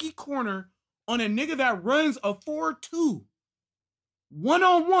undrafted rookie corner on a nigga that runs a 4-2.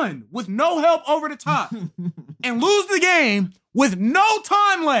 One-on-one with no help over the top. And lose the game with no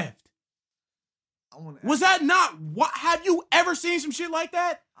time left. Was that not what? Have you ever seen some shit like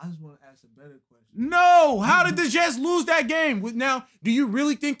that? I just want to ask a better question. No. How did the Jets lose that game? Now, do you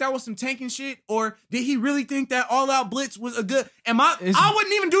really think that was some tanking shit, or did he really think that all-out blitz was a good? I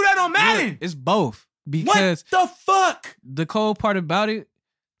wouldn't even do that on Madden. It's both. Because What the fuck? the cold part about it,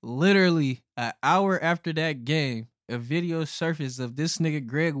 literally an hour after that game, a video surfaced of this nigga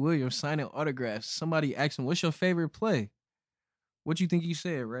Greg Williams signing autographs. Somebody asked him, "What's your favorite play?" What you think he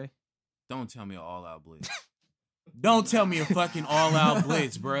said, Ray? Don't tell me an all-out blitz. Don't tell me a fucking all-out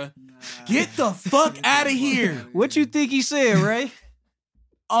blitz, bruh. Get the fuck out of here. What you think he said, Ray?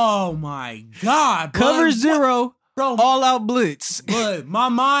 Oh my God, bruh. Cover What- zero, Bro, all out blitz. but my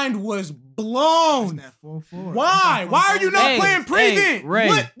mind was blown. That's that 4-4. Why? Why are you not Hey, playing prevent? hey, Ray.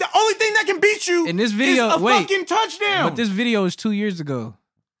 What? The only thing that can beat you In this video, is a wait. fucking touchdown. But this video is 2 years ago.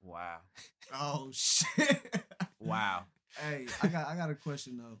 Wow. Oh shit. Wow. Hey, I got a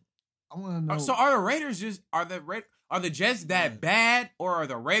question though. I want to know. So are the Raiders are the Jets that bad, or are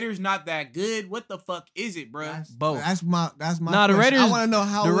the Raiders not that good? What the fuck is it, bro? Both. That's my. Nah, the question. Raiders- I want to know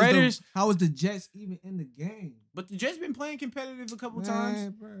how was the Jets even in the game? But the Jets been playing competitive a couple Man,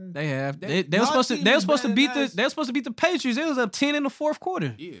 times. bro. They have. They- They were supposed to. team They were is supposed to better beat than the. us. They were supposed to beat the Patriots. It was up 10 in the fourth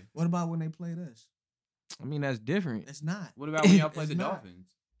quarter. Yeah. What about when they played us? I mean, that's different. It's not. What about when y'all play It's the not. Dolphins?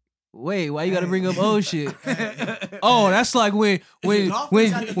 Wait, why you got to Hey. bring up old shit? Hey. Oh, that's like when Dolphins got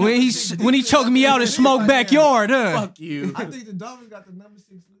the when he number 6 when he defense choked me out out there. in smoke Like, backyard, huh? Fuck you. I think the Dolphins got the number 6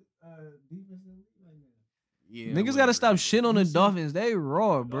 defense in the league right now. Yeah, Niggas whatever. gotta stop shit on the You see? Dolphins. They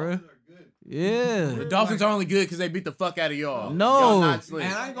raw, bruh. Yeah. The Dolphins are only good because they beat the fuck out of y'all. No. Y'all not slick.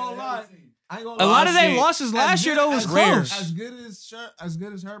 And I ain't gonna lie. A lot of their shit. losses last year though was rare. close. As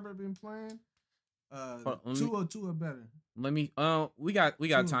good as Herbert been playing, on, let me- two are better. Let me. We got Two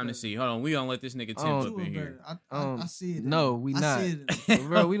time better. to see. Hold on, we gonna let this nigga Tim Oh. up Two in are here. better. I see it. No, we not. I see it.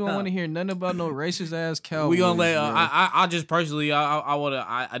 Bro, we don't want to hear nothing about no racist ass Cowboys. We gonna let. bro. I just personally,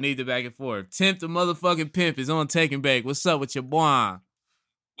 I need the back and forth. Tim the motherfucking pimp is on Taking Back. What's up with your boy?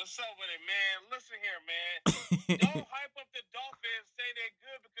 What's up with it, man? Listen here, man. Don't hype up the Dolphins, say they're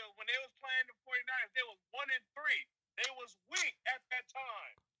good, because when they was playing the 49ers, they was 1-3. They was weak at that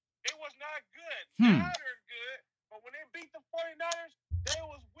time. They was not good. Now they're good, but when they beat the 49ers, they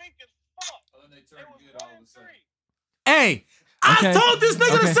was weak as fuck. They was 1-3. Hey, Okay. I told this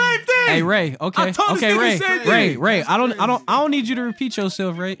nigga the Okay. same thing. Hey Ray, okay, I told this okay, nigga Ray, the same Ray, thing. Ray. I don't crazy. need you to repeat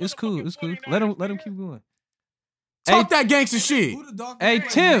yourself, Ray. It's cool, it's cool. Let him keep going. Talk that gangster shit. Who the Dolphins Hey, play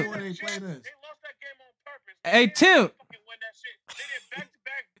Tim. before they play They this? lost that game on purpose. Hey, They didn't Tim. fucking win that shit. They did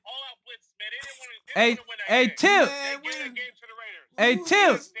back-to-back all-out blitzes, man. They didn't want to Hey, win that hey, game. Tim. They gave that game to the Raiders. Hey, Who is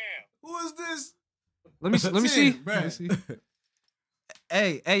Tim. this? Damn. Who is this? Let me Tim, see. bruh. Let me see.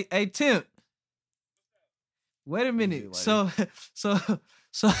 Hey, Tim. Wait a minute. So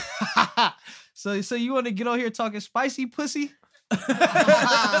so you want to get on here talking spicy pussy?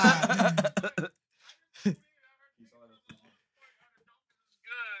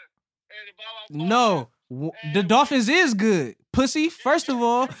 No, the Dolphins is good, pussy. First of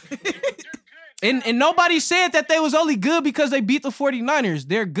all, and nobody said that they was only good because they beat the 49ers.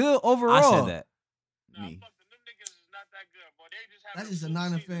 They're good overall. I said that. Nah, Me. fuck them. Them niggas is not that good, bro. They just have That's a just a full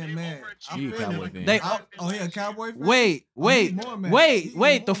Niner season. fan, They man. overachieved. I You a feel Cowboy it. fan. They- Oh, he a Cowboy fan? Wait. He more mad. The He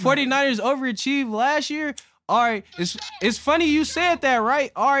more 49ers overachieved last year. All right, it's funny you said that,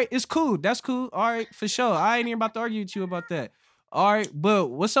 right? All right, it's cool. That's cool. All right, for sure. I ain't even about to argue with you about that. All right, but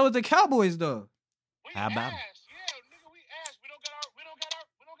what's up with the Cowboys though? We How about ass. Yeah, nigga, we ass. We don't got our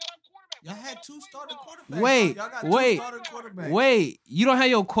quarterback. Y'all We had don't two play starting ball. quarterbacks. Wait, Y'all got wait, two starting quarterbacks. Wait, you don't have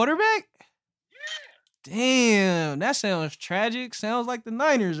your quarterback? Damn, that sounds tragic. Sounds like the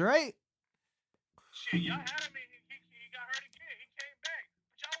Niners, right? Shit, y'all had him. He got hurt again. He came back.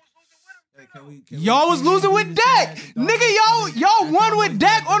 But y'all was losing with him. Hey, can we Y'all was can we losing do with this Dak. so that the Nigga, Dolphins- y'all that won Cowboys with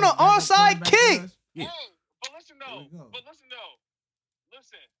Dak got on a the better onside quarterback kick. than us? Yeah. Oh, but listen There though. we go. But listen though.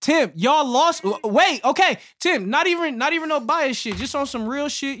 Listen. Tim, y'all lost. Wait, okay, Tim, not even no bias shit. Just on some real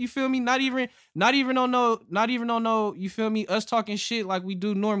shit. You feel me? Not even on no. You feel me? Us talking shit like we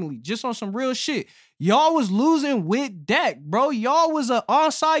do normally. Just on some real shit. Y'all was losing with Dak, bro. Y'all was an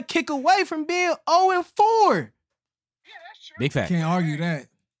onside kick away from being 0-4. Yeah, that's true. Big fact. Can't argue that.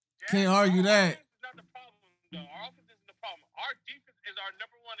 Can't argue Our that. offense is not the problem, though. Our offense isn't the problem. Our defense is our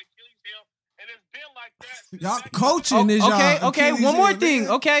number one Achilles heel, and it's been like that. since Y'all Dak- coaching is y'all Okay. Achilles One more heel, thing.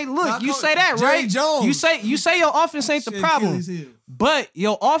 man. Okay, look, Y'all you coach- say that, Jerry right? Jones. You say your offense ain't the Shit, problem, Achilles heel. but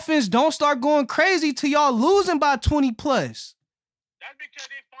your offense don't start going crazy till y'all losing by 20 plus. That's because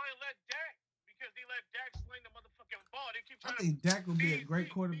they finally let Dak, because they let Dak sling the motherfucking ball. They keep I trying think Dak would be a great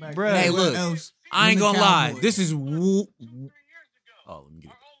quarterback. Bruh. Hey, Anywhere look, else I ain't than the gonna lie. Cowboys. This is 2-3 years ago. Oh, let me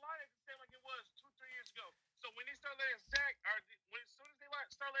get Our it. O-line is the same like it was 2-3 years ago. So when they start letting Dak, as soon as they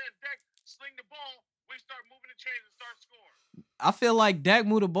start letting Dak sling the ball, we start moving the chains and start scoring. I feel like Dak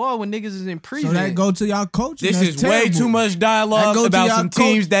moved the ball when niggas is in prevent. So that go to y'all coaching. This That's is way terrible. too much dialogue That go to about y'all some coach-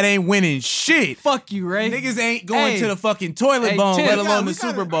 teams that ain't winning shit. Fuck you, Ray. Niggas ain't going Hey. to the fucking toilet Hey, bowl, Tim. let We alone the we gotta-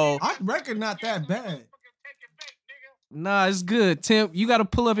 Super Bowl. Our record not that bad. Fucking take it back, nigga. Nah, it's good. Tim, you got to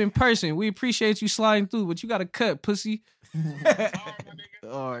pull up in person. We appreciate you sliding through, but you got to cut, pussy. All right, my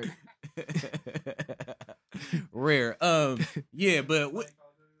nigga. All right. Rare. Yeah, but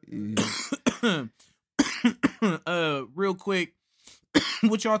real quick,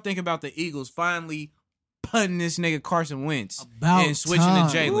 what y'all think about the Eagles finally putting this nigga Carson Wentz About and switching time.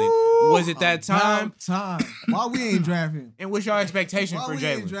 to Jalen? Was it that time? About time. Why we ain't draft him? And what's your expectation Why for we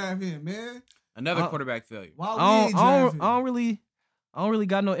ain't Jalen? draft him, man? Another quarterback failure. Why we I ain't don't, draft him? I don't really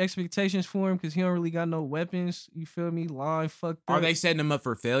got no expectations for him because he don't really got no weapons. You feel me? Line fucked up. Are they setting him up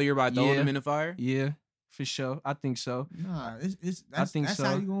for failure by throwing Yeah. him in the fire? Yeah, for sure. I think so. Nah, that's think that's so.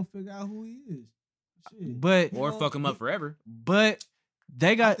 how you gonna figure out who he is. Shit. But Or fuck him up forever?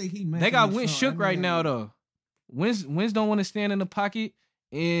 they I got think he they got mentally Wentz strong. shook That right nigga now ain't- though. Wentz don't want to stand in the pocket,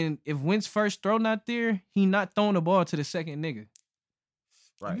 and if Wentz first throw not there, he not throwing the ball to the second nigga.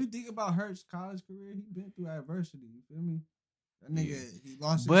 Right. If you think about Hurts' college career, he been through adversity. You feel me? That nigga, he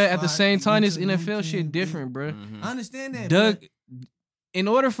lost his But at the spot, same he time, went this to a new NFL shit team, different, bro. Mhm. I understand that. Doug, but in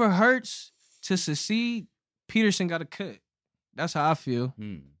order for Hurts to succeed, Peterson got a cut. That's how I feel.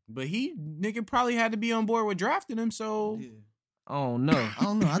 But he nigga probably had to be on board with drafting him. So yeah. I don't know. I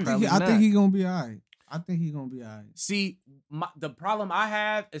don't know. I Probably think he gonna be all right. I think he gonna be all right. see, the problem I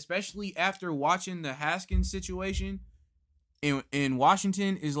have, especially after watching the Haskins situation in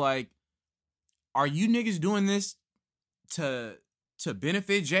Washington, is like, are you niggas doing this to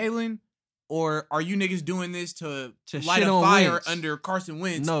benefit Jalen, or are you niggas doing this to light shit a on fire Wentz. under Carson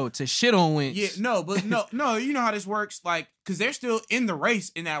Wentz? No, to shit on Wentz. Yeah, no, but no, you know how this works, like, because they're still in the race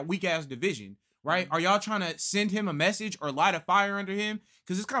in that weak ass division, right? Are y'all trying to send him a message or light a fire under him?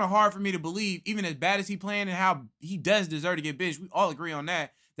 Because it's kind of hard for me to believe, even as bad as he playing and how he does deserve to get benched, we all agree on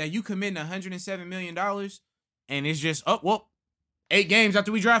that you committing $107 million and it's just, 8 games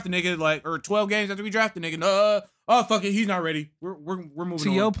after we draft the nigga, like, or 12 games after we draft the nigga, fuck it, he's not ready. We're moving To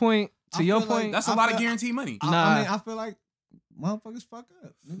on. your point, That's a lot of guaranteed money. I mean, I feel like motherfuckers fuck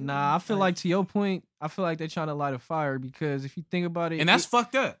up. Nigga. Nah, I feel like to your point, I feel like they're trying to light a fire because if you think about it, And that's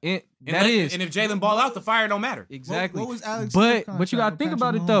fucked up. that And is if Jalen ball out, the fire don't matter. exactly. What was Alex but Smith's you gotta contract think with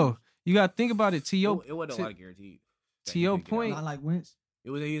about Patrick it though. Mahomes? You gotta think about it. To your It wasn't a lot of guaranteed. to your point, Not like Wentz. He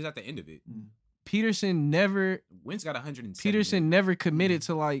was at the end of it. Peterson never Wentz got 107. Peterson never committed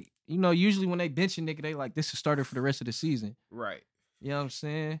to, like, you know, usually when they bench a nigga, they like, this is starter for the rest of the season. Right. You know what I'm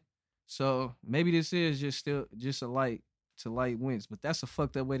saying? So maybe this is just a light to light Wentz, but that's a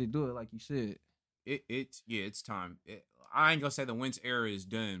fucked up way to do it, like you said. It's time. I ain't gonna say the Wentz era is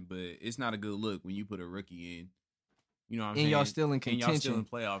done, but it's not a good look when you put a rookie in. You know what I'm saying? And y'all still in And y'all still in contention.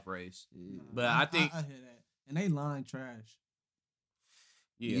 playoff race. But I think, I hear that. And they line trash.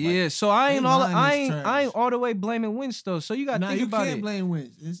 Yeah, so I ain't they all line is I ain't trash. all the way blaming Wentz though. So you gotta Nah, think you about can't it. blame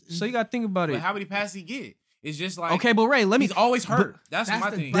Wentz. So you gotta think about but it. how many passes he get? It's just like, Okay, but Ray, let me. he's always hurt. That's that's my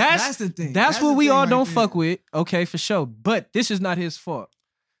the- thing. That's the thing. That's That's what the we thing all right don't there. fuck with. Okay, for sure. But this is not his fault.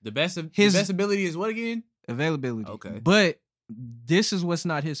 The best His- ability is what again? Availability. Okay. But this is what's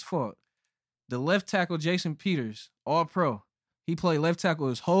not his fault. The left tackle, Jason Peters, all pro. He played left tackle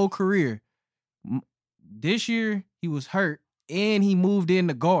his whole career. This year, he was hurt and he moved in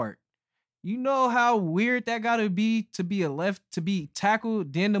to guard. You know how weird that gotta be to be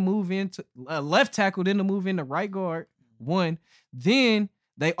tackled, then to move into left tackle, then to move into right guard. One. Then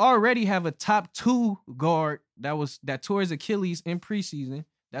they already have a top 2 guard that tore his Achilles in preseason.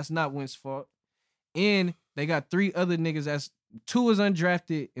 That's not Wentz's fault. And they got 3 other niggas. That's 2 is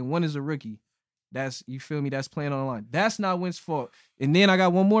undrafted and 1 is a rookie. That's, you feel me? That's playing online. That's not Wentz's fault. And then I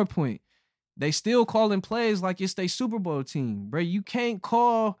got one more point. They still calling plays like it's their Super Bowl team, bro. You can't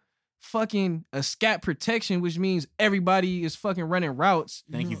call fucking a scat protection, which means everybody is fucking running routes.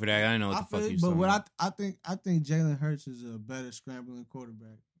 Thank you for that. I didn't know what the fuck you But said. what I think Jalen Hurts is a better scrambling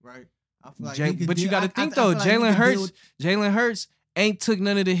quarterback, right? I feel like he could But you deal- got to I think feel though, like he could deal with- Jalen Hurts ain't took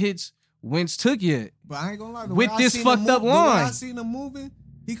none of the hits Wentz took yet. But I ain't gonna lie. the With way I this seen fucked him up move- the way I line. seen him moving.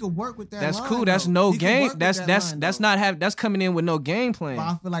 He could work with that. That's line, cool. That's though. no He could game. work with That's that that's line, that's though. that's coming in with no game plan. But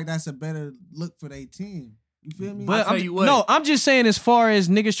I feel like that's a better look for their team. You feel me? But tell you what. no, I'm just saying as far as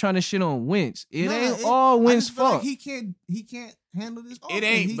niggas trying to shit on Wentz, it Nah, ain't all Wentz's I just feel like fault. he can't handle this. It offense.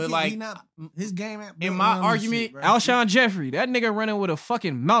 ain't, He but can't- like, he not, his game ain't in built my around this argument, shit, bro. Alshon Jeffrey, that nigga running with a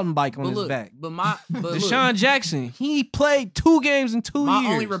fucking mountain bike on But his look, back. but look, Deshaun Jackson, he played 2 games in 2 my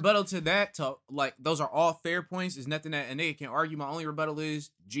years. only rebuttal to that, those are all fair points. Is nothing that a nigga can argue. My only rebuttal is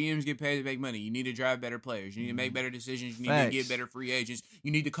GMs get paid to make money. You need to drive better players. You need to make better decisions. You need Facts. to get better free agents.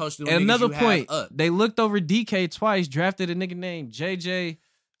 You need to coach the And niggas another you point, have up. they looked over DK twice, drafted a nigga named JJ.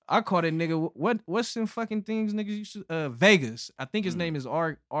 I call that nigga what's some fucking things niggas used to Vegas. I think his name is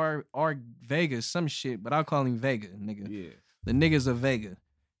R Vegas, some shit, but I'll call him Vega, nigga. Yeah. The niggas of Vega.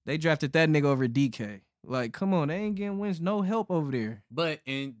 They drafted that nigga over DK. Like, come on, they ain't getting wins, no help over there. But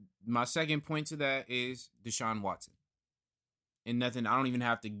and my second point to that is Deshaun Watson. And nothing, I don't even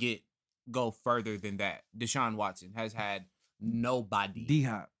have to go further than that. Deshaun Watson has had nobody. D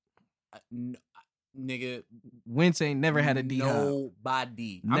Hop. Nigga, Wentz ain't never had a D Hop.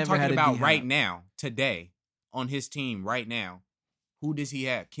 nobody. I'm Never talking had a about D-Hop. right now, today, on his team right now. Who does he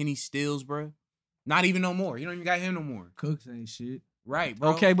have? Kenny Stills, bro. Not even no more. You don't even got him no more. Cooks ain't shit. Right, bro.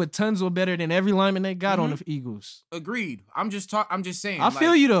 Okay, but Tunzel better than every lineman they got on the Eagles. Agreed. I'm just saying. I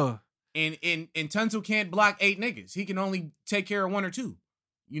feel you though. And Tunsil can't block 8 niggas. He can only take care of 1 or 2.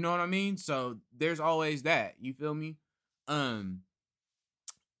 You know what I mean? So there's always that. You feel me?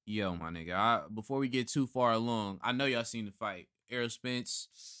 Yo, my nigga. Before we get too far along, I know y'all seen the fight. Errol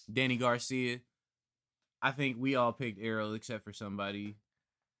Spence, Danny Garcia. I think we all picked Errol except for somebody.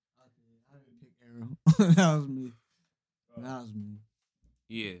 Arrow. That was me. That was me.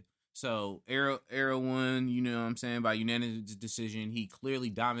 Yeah. So Arrow won, you know what I'm saying, by unanimous decision. He clearly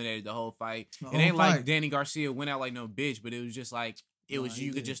dominated the whole fight. It ain't like Danny Garcia went out like no bitch, but it was just like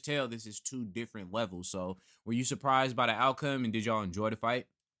you could just tell this is two different levels. So were you surprised by the outcome, and did y'all enjoy the fight?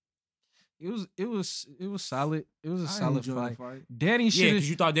 It was solid. It was a solid fight. Danny Yeah, should because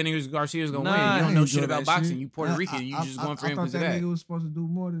you thought Danny Garcia was gonna Nah, win. You I don't know enjoy shit that about boxing. shit. You Puerto Rican. You just going for him because of that that. nigga was supposed to do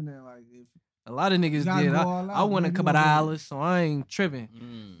more than that. Like, if a lot of niggas gotta did. go all I out, won a man. You couple gonna do it. dollars, so I ain't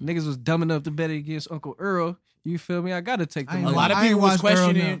tripping. Niggas was dumb enough to bet against Uncle Earl. You feel me? I gotta take the I ain't money. A lot of I ain't people was watched Earl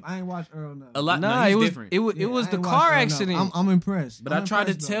questioning. now. I ain't watched Earl now. A lot. Nah, no, he's it was different. it was Yeah, it was I the ain't car watched Earl now. accident. I'm impressed. But I'm I tried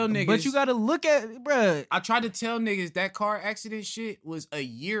to impressed, tell though. niggas. But you gotta look at, bruh. I tried to tell niggas that car accident shit was a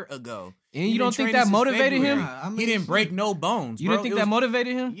year ago. And He you been don't think training that since motivated February. him? I mean, He didn't shit. break no bones. You bro. didn't think It that was-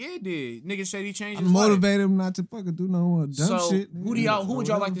 motivated him? Yeah, it did. Niggas said he changed I his life. motivated him not to fucking do no more dumb So shit. who would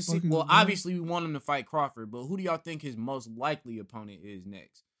y'all like to see? Well, obviously we want him to fight Crawford, but who do y'all think his most likely opponent is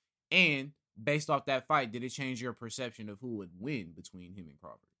next? And based off that fight, did it change your perception of who would win between him and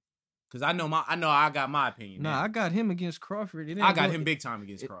Crawford? Because I know I got my opinion. Nah, now. I got him against Crawford. It ain't I got go- him big time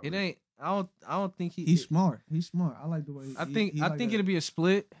against It, Crawford. it ain't. I don't think He's smart. He's smart. I like the way. I think it'll be a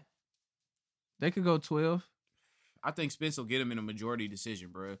split. They could go 12. I think Spence will get him in a majority decision,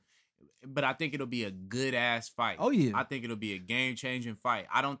 bro. But I think it'll be a good ass fight. Oh, yeah. I think it'll be a game changing fight.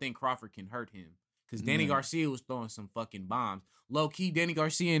 I don't think Crawford can hurt him because Danny Garcia was throwing some fucking bombs. Low key, Danny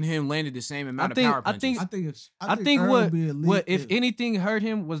Garcia and him landed the same amount of power punches. I think Earl would be elite what if anything hurt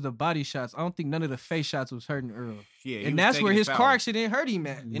him was the body shots. I don't think none of the face shots was hurting Earl. Yeah, he and was that's taking where his power. car accident hurt him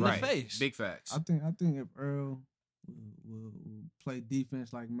at in Right. the face. Big facts. I think if Earl will play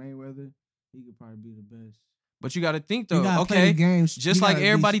defense like Mayweather, he could probably be the best. But you got to think You though. gotta play Okay, the games. just You like gotta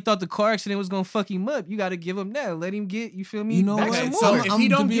everybody thought the car accident was gonna fuck him up, you got to give him that. Let him get. You feel me? You know back what? some So more. if he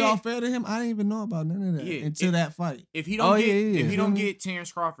don't to be get- all fair to him, I didn't even know about none of that Yeah, until that fight. If he don't Oh, get yeah. if he don't get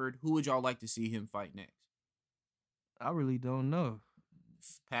Terrence Crawford, who would y'all like to see him fight next? I really don't know.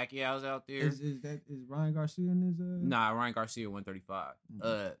 Pacquiao's out there. Is Ryan Garcia in his? Nah, Ryan Garcia 135.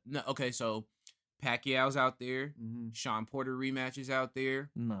 No, okay, so Pacquiao's out there. Sean Porter rematch is out there.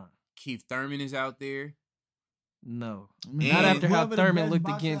 Nah, Keith Thurman is out there. no. And Not after how whoever the Thurman best looked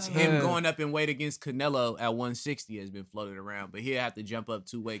boxer against out Him there- going up in weight against Canelo at 160 has been floated around, but he'll have to jump up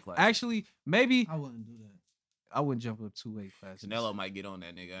 2 weight classes. Actually, maybe I wouldn't do that. I wouldn't jump up 2 weight classes. Canelo might get on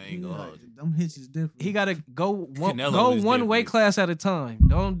that nigga. I ain't gonna hold you. Them hits is different. He gotta go Canelo is one weight different. class at a time.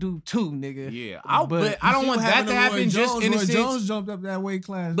 Don't do 2, nigga. Yeah, But I don't You want see what that happened to Roy happen just Jones? in a Roy sense. Jones jumped up that weight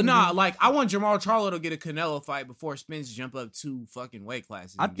class. But nigga. nah, like I want Jamal Charlo to get a Canelo fight before Spence jump up 2 fucking weight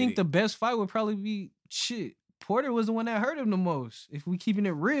classes. I and think get the it. best fight would probably be shit. Porter was the one that hurt him the most. If we keeping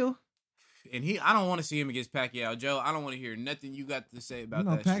it real, and I don't want to see him against Pacquiao. Joe, I don't want to hear nothing you got to say about you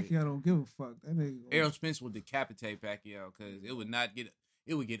know that Pacquiao shit. don't give a fuck. That nigga. Errol Spence will decapitate Pacquiao because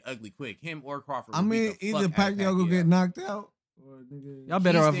it would get ugly quick. Him or Crawford. I would beat mean, the either fuck out of Pacquiao gonna get knocked out or nigga. y'all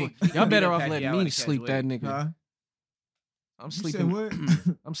better off. think- Y'all better beat off up letting Pacquiao me at a sleep that catchweight. nigga. Huh? I'm You sleeping. said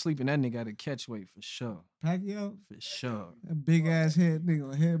what? I'm sleeping that nigga at a catch weight for sure. Pacquiao? For sure. That big ass head nigga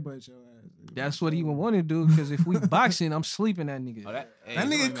gonna headbutt your ass. nigga. That's what he would want to do. Because if we boxing, I'm sleeping that nigga. Oh, that That you nigga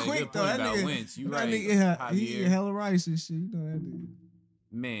made a good quick point though. That about nigga, Wentz. You that right. nigga, he Javier. eat hella rice and shit. You know that nigga.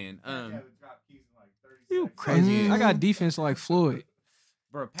 Man, You crazy? Mm. I got defense like Floyd.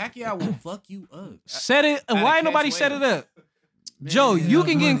 bro, Pacquiao will fuck you up. Set it. At a Why ain't nobody catch set weight. it up? Man, Joe, ain't you enough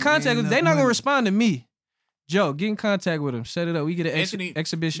can get in money. contact Ain't with. enough They not gonna money. respond to me. Joe, get in contact with him. Set it up. We get an Anthony-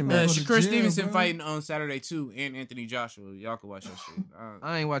 exhibition Man, match. go to Shakur jail, Stevenson bro. fighting on Saturday too, and Anthony Joshua. Y'all can watch that shit.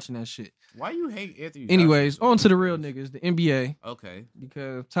 I ain't watching that shit. Why you hate Anthony? Anyways, Joshua so on to the much? real niggas, the NBA, Okay,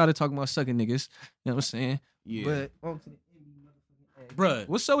 because I'm tired of talking about sucking niggas. You know what I'm saying? yeah, But on to the NBA. bruh.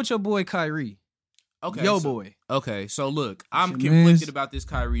 What's up with your boy Kyrie? Okay, Yo, so, boy. Okay, so look, I'm your conflicted mans. about this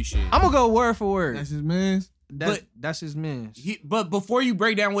Kyrie shit. I'm gonna go word for word. That's his man's. That's his man. But before you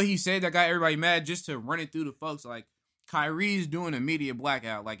break down what he said that got everybody mad, just to run it through the folks, like Kyrie's doing a media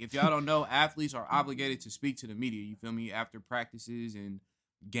blackout. Like if y'all don't know, athletes are obligated to speak to the media. You feel me? After practices and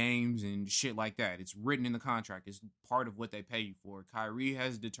games and shit like that. It's written in the contract. It's part of what they pay you for. Kyrie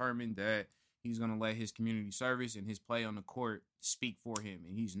has determined that he's gonna let his community service and his play on the court speak for him,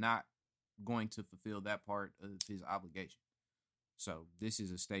 and he's not going to fulfill that part of his obligation. So this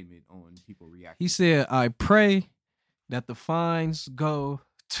is a statement on people reacting. He said, "I pray that the fines go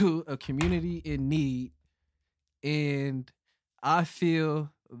to a community in need, and I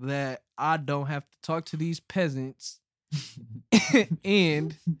feel that I don't have to talk to these peasants."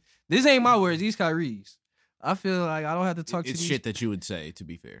 And this ain't my words; these Kyrie's. I feel like I don't have to talk to It's these. shit that you would say, to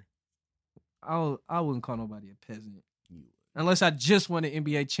be fair. I wouldn't call nobody a peasant. You Unless I just won an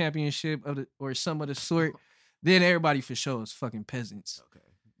NBA championship or some of the sort, then everybody for sure is fucking peasants. Okay,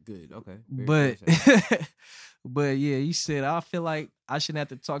 good. Okay, but but yeah, he said I feel like I shouldn't have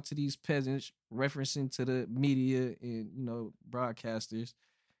to talk to these peasants, referencing to the media and broadcasters.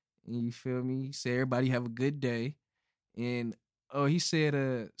 And you feel me? He said everybody have a good day, and he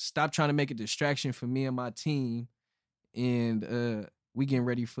said stop trying to make a distraction for me and my team, and we getting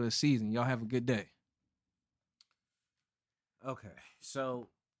ready for a season. Y'all have a good day. Okay, so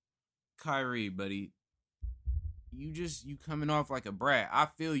Kyrie, buddy, you coming off like a brat. I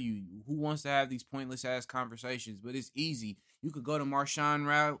feel you. Who wants to have these pointless ass conversations? But it's easy. You could go to Marshawn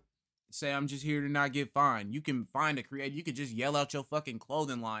route, say I'm just here to not get fined. You can find a creative. You could just yell out your fucking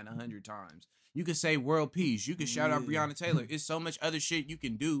clothing line 100 times. You could say world peace. You could shout out Breonna Taylor. It's so much other shit you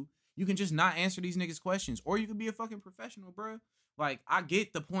can do. You can just not answer these niggas' questions, or you could be a fucking professional, bro. Like, I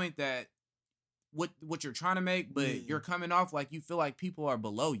get the point that what you're trying to make, but you're coming off like you feel like people are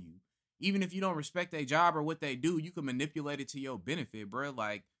below you. Even if you don't respect their job or what they do, you can manipulate it to your benefit, bro.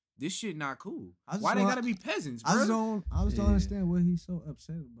 Like, this shit not cool. Why they gotta be peasants, bro? I just don't understand what he's so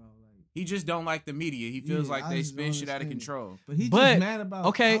upset about. Like, he just don't like the media. He feels like they spin shit out of control. But he's just mad about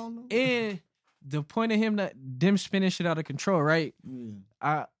okay. And the point of them spinning shit out of control, right?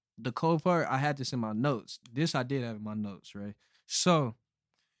 Yeah. The cold part, I had this in my notes. This I did have in my notes, right? So,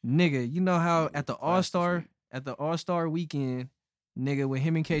 nigga, you know how at the All-Star weekend, nigga, when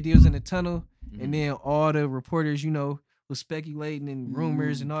him and KD was in the tunnel, and then all the reporters, was speculating and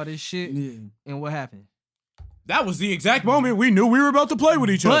rumors and all this shit. Yeah. And what happened? That was the exact moment we knew we were about to play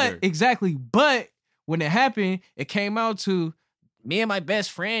with each other. Exactly. But when it happened, it came out to me and my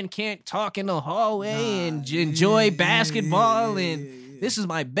best friend can't talk in the hallway and enjoy basketball. This is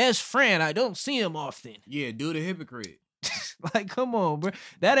my best friend. I don't see him often. Yeah, dude, a hypocrite. Like, come on, bro.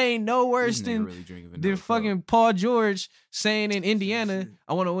 That ain't no worse than fucking Paul George saying in Indiana,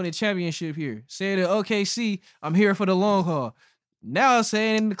 I want to win a championship here. Saying at OKC, I'm here for the long haul. Now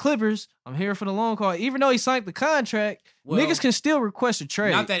saying in the Clippers, I'm here for the long haul. Even though he signed the contract, niggas can still request a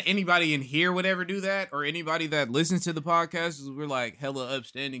trade. Not that anybody in here would ever do that, or anybody that listens to the podcast, we're like hella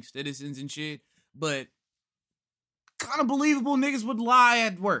upstanding citizens and shit. But kind of believable niggas would lie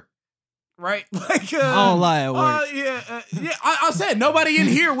at work. Right? Like, I don't lie at work. I said nobody in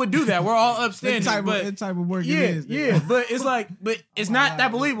here would do that. We're all upstanding. That type of work it is. Yeah, but it's like, it's not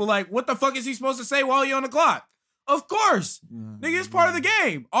that believable. Like, what the fuck is he supposed to say while you're on the clock? Of course. Nigga, it's part of the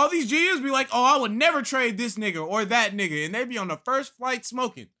game. All these GMs be like, oh, I would never trade this nigga or that nigga. And they be on the first flight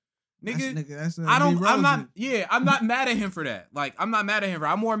smoking. Nigga, I'm not mad at him for that. Like, I'm not mad at him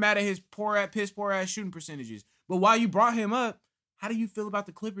I'm more mad at his piss poor ass shooting percentages. But while you brought him up, how do you feel about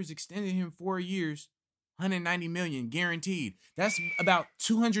the Clippers extending him 4 years, $190 million guaranteed? That's about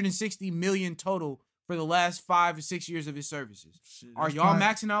 $260 million total for the last 5 or 6 years of his services. Are y'all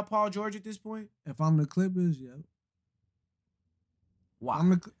maxing out Paul George at this point? If I'm the Clippers, yeah.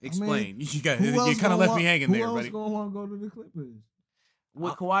 Why? Explain. You kind of left me hanging there, buddy. Who else gonna want to go to the Clippers?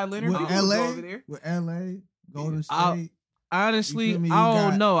 With Kawhi Leonard? With LA? Go over there? With LA? Golden State? Honestly, I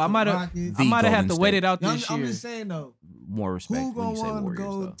don't know. I might have had to wait it out this year. I'm just saying though. More respect. Who gonna want to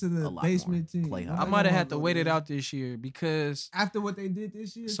go to the basement team? I might have had to wait it out this year because after what they did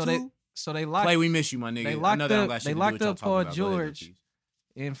this year, they locked. Clay, we miss you, my nigga. They locked up Paul George,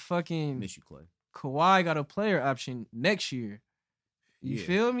 and fucking miss you, Clay. Kawhi got a player option next year. You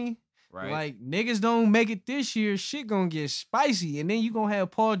feel me? Right. Like, niggas don't make it this year, shit gonna get spicy, and then you gonna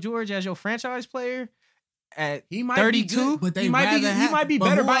have Paul George as your franchise player. He might 32, but he might be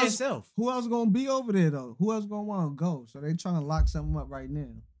better by himself. Who else gonna be over there though? Who else gonna want to go? So they trying to lock something up right now.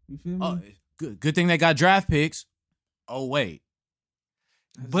 You feel me? Good thing they got draft picks. Oh wait,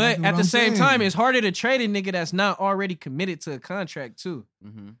 but at the same time, it's harder to trade a nigga that's not already committed to a contract too.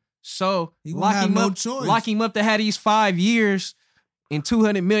 Mm-hmm. So lock him up to have these 5 years and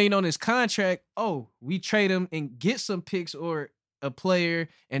 $200 million on his contract. Oh, we trade him and get some picks or a player,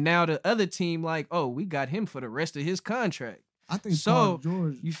 and now the other team like, oh, we got him for the rest of his contract. I think so. Paul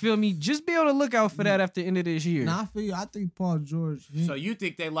George, you feel me? Just be on the lookout for that after the end of this year. Nah, I feel you. I think Paul George. So you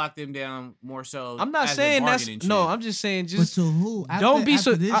think they locked him down more so? I'm not saying that's no. I'm just saying just. But to who? Don't be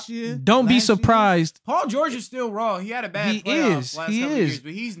be surprised. Paul George is still raw. He had a bad playoffs last couple years,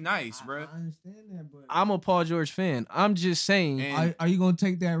 but he's nice, bro. I understand that, but I'm a Paul George fan. I'm just saying. Are you gonna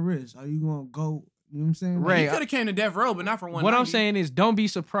take that risk? Are you gonna go? You know what I'm saying? Right. He could have came to death row, but not for 190. What I'm saying is don't be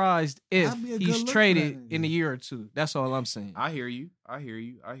surprised if he's traded in a year or two. That's all I'm saying. I hear you. I hear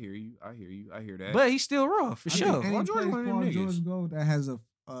that. But he's still raw, for sure. Paul George go that has a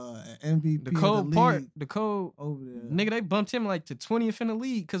MVP. The cold part, the cold over there. Nigga, they bumped him like to 20th in the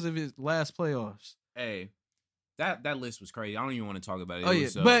league because of his last playoffs. Hey, that list was crazy. I don't even want to talk about it. Oh yeah,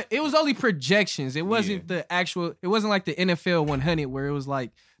 but it was only projections. It wasn't the actual. It wasn't like the NFL 100 where it was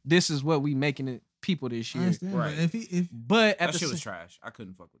like, this is what we making it people this year. Right. But at that shit was trash. I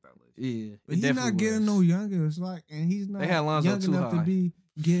couldn't fuck with that list. Yeah, but he's not getting no younger. It's like, and he's not they had Lonzo young too enough high. to be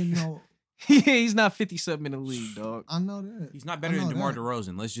getting no. He's not 50-something in the league, dog. I know that. He's not better than DeMar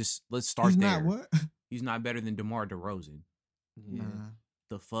DeRozan. Let's start he's there. Not what? He's not better than DeMar DeRozan. Yeah. Nah.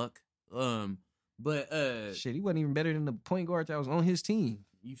 The fuck? But Shit, he wasn't even better than the point guard that was on his team.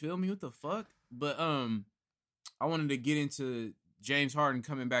 you feel me? What the fuck? But I wanted to get into James Harden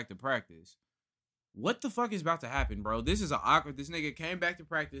coming back to practice. What the fuck is about to happen, bro? This is awkward. This nigga came back to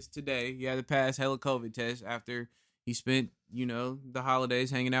practice today. He had to pass hella COVID test after he spent, the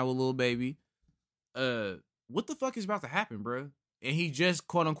holidays hanging out with little baby. What the fuck is about to happen, bro? And he just,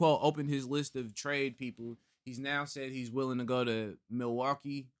 quote unquote, opened his list of trade people. He's now said he's willing to go to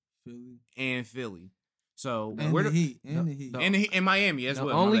Milwaukee, Philly. So And where the the Heat. And the Heat. and Miami as The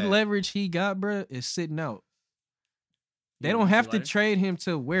well. only my bad. leverage he got, bro, is sitting out. They Yeah, don't you have feel to like- trade him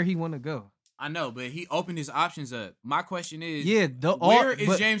to where he want to go. I know, but he opened his options up. My question is, Yeah, where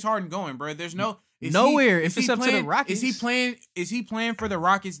is James Harden going, bro? There's nowhere. If it's up to the playing, Rockets. Is he playing for the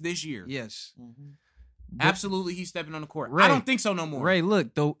Rockets this year? Yes. Absolutely, he's stepping on the court. Ray, I don't think so no more. Ray,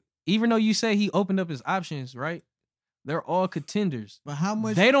 look, though, even though you say he opened up his options, right? They're all contenders. But how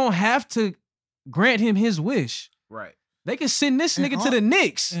much? They don't have to grant him his wish. Right. They can send this And nigga to the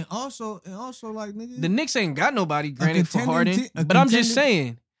Knicks. And also, like nigga, The Knicks ain't got nobody granted for contending Harden. a But I'm just contending-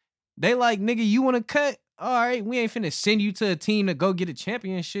 saying, they like, nigga, you want to cut? All right, we ain't finna send you to a team to go get a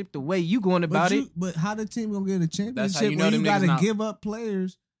championship the way you going about it. But how the team gonna get a championship That's how you know when them you niggas gotta not- give up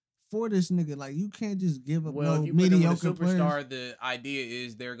players for this nigga? Like, you can't just give up Well, no if you put them with a mediocre superstar, players. the idea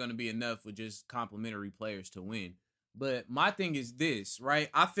is they're going to be enough with just complimentary players to win. But my thing is this, right?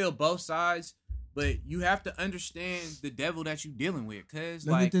 I feel both sides, but you have to understand the devil that you're dealing with, cause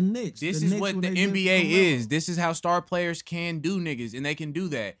Look like at the Knicks. this The is Knicks what when the they did NBA Carmelo. is. This is how star players can do, niggas, and they can do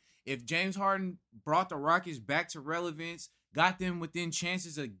that. If James Harden brought the Rockets back to relevance, got them within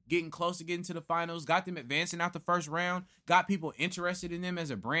chances of getting close to getting to the finals, got them advancing out the first round, got people interested in them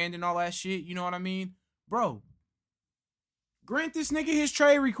as a brand and all that shit, you know what I mean? Bro, grant this nigga his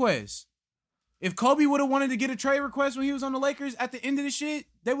trade request. If Kobe would have wanted to get a trade request when he was on the Lakers at the end of the shit,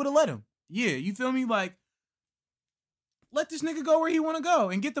 they would have let him. Yeah, you feel me? Like, let this nigga go where he want to go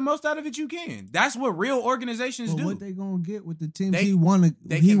and get the most out of it you can. That's what real organizations But do. what they gonna get with the teams They- he wanna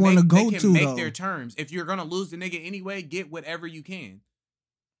They he can wanna make, go they can to make though? their terms. If you're gonna lose the nigga anyway, get whatever you can.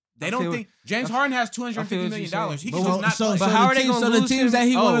 They I don't feel- think James I Harden has I feel $250 what million. you're saying. He But can just not so, play. But so how the are they teams- gonna so the lose teams him? that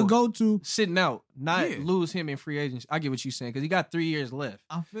he Oh. wanna go to? Sitting out, not Yeah. lose him in free agency. I get what you're saying because he got 3 years left.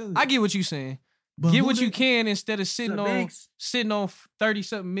 I feel it. I get what you're saying. But Get who what you they- can instead of sitting The on Knicks.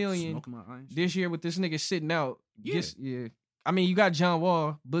 30-something million Smoking my iron. this year with this nigga sitting out. Yeah. Yeah. I mean, you got John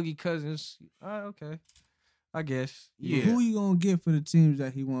Wall, Boogie Cousins. Okay. I guess. Yeah. Who you gonna get for the teams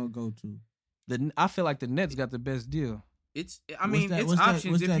that he wanna go to? I feel like the Nets got the best deal. It's What's that- it's what's that-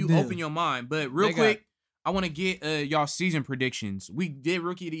 options what's if that you deal? open your mind. But real They got- quick, I want to get y'all season predictions. We did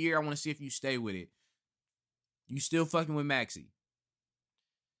rookie of the year. I want to see if you stay with it. You still fucking with Maxey?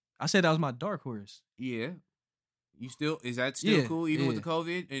 I said that was my dark horse. Yeah. You still is that still Yeah, cool even with yeah. the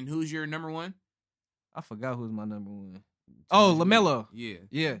COVID? And who's your number one? I forgot who's my number one. Oh, LaMelo. Yeah.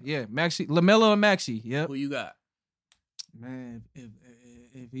 Yeah. Maxi, LaMelo and Maxi. Yep. Who you got? Man,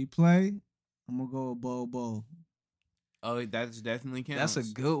 if he play, I'm gonna go with Bo. Oh, that's definitely counts. That's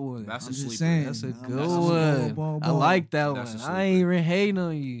a good one. That's I'm a just sleeper. saying. That's a I'm good just one. Bo. I like that That's one. a I ain't sleeper. even hating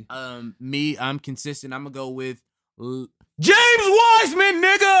on you. Me, I'm consistent. I'm gonna go with James Wiseman,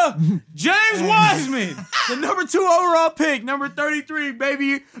 nigga. James Wiseman, the number 2 overall pick, number 33,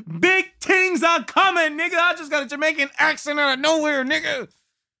 baby. Big things are coming, nigga. I just got a Jamaican accent out of nowhere, nigga.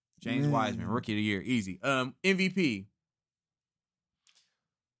 James Man. Wiseman, rookie of the year, easy. MVP.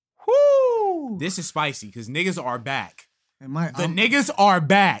 Whoo! This is spicy because niggas are back. The I'm- niggas are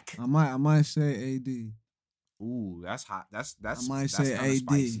back. I might say AD. Ooh, that's hot. That's I might that's say kinda AD.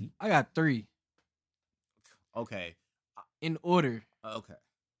 spicy. I got 3 Okay. in order. Okay.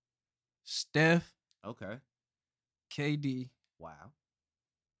 Steph, Okay. KD, Wow.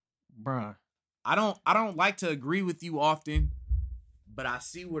 Bron. I don't like to agree with you often, but I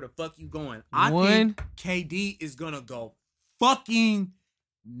see where the fuck you going. I One. think KD is gonna go fucking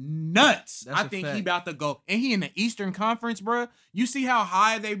nuts. That's I a think fact. he about to go, and he in the Eastern Conference, bro. You see how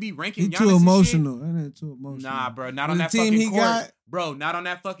high they be ranking He Giannis too and shit? emotional. That ain't too emotional. Nah, bro, not With on the that team fucking he court, got- bro. Not on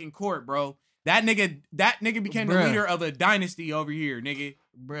that fucking court, bro. That nigga became the Bruh. leader of a dynasty over here, nigga.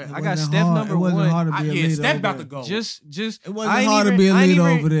 Bruh, It I got wasn't Steph hard. number It wasn't one. hard to be a leader. Steph over about there. to go. Just It I wasn't ain't hard to even- be a I ain't leader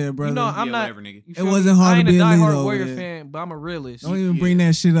even- over there, brother. You know, I'm Yeah, not. whatever, nigga. you It feel me? wasn't hard I ain't to be a leader diehard over Warrior there. fan, but I'm a realist. Don't even bring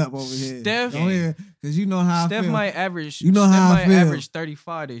that shit up over here. Steph- Don't even, because you know how Steph I feel. might average. You know Steph how I might feel. average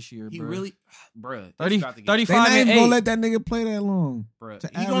 35 this year, He bro. really, bruh. 30, He's about to get- 35 They not and even gonna 8. let that nigga play that long. bruh. to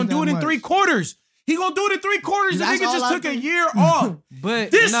He average gonna do that it in much. 3 quarters. He gonna do it in 3 quarters. The That's nigga all just I took a think. year off. But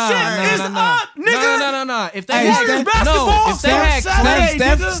This nah, shit nah, is nah, nah. up, nigga. No. If they Hey, had Steph- basketball if they had Saturday, Clay,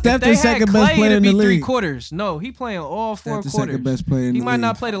 nigga. Steph if they the had second Clay, best player it'd in be the 3 league. quarters. No, he playing all 4 Steph the quarters. second best player in He the might league.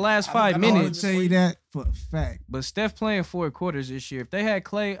 not play the last 5 I would minutes. tell you that for a fact. But Steph playing 4 quarters this year. If they had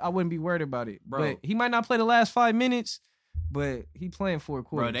Clay, I wouldn't be worried about it. Bro. But he might not play the last 5 minutes, but he playing 4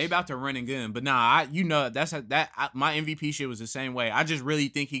 quarters. Bro, they about to run and gun. But nah, my MVP shit was the same way. I just really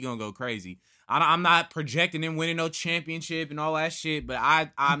think he gonna go crazy. I'm not projecting him winning no championship and all that shit, but I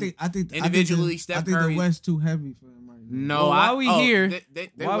think individually, Steph I think Curry. The West too heavy for him right now. No, Well, while we here- they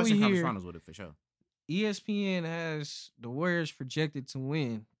while Western we Conference here- Finals with it for sure. ESPN has the Warriors projected to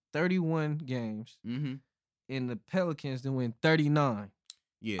win 31 games, Mm-hmm. and the Pelicans to win 39.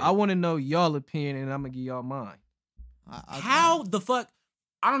 Yeah. I want to know y'all opinion, and I'm gonna give y'all mine. How the fuck?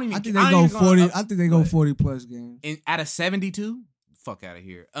 I don't even. I think I they ain't go even gonna 40. up- I think they go what? 40 plus games. out of 72. Fuck out of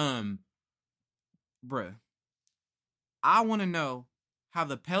here. Bruh. I want to know how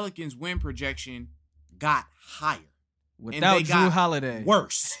the Pelicans win projection got higher, Without they Drew got Holiday,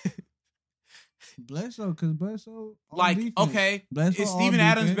 worse. Bledsoe, because Bledsoe on Like, defense. okay, Bledsoe is on Steven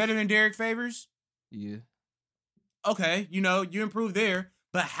Adams defense. better than Derek Favors? yeah. Okay, you improved there,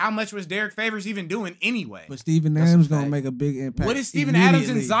 but how much was Derek Favors even doing anyway? But Steven That's a Adams gonna fact. make a big impact. What is Steven Adams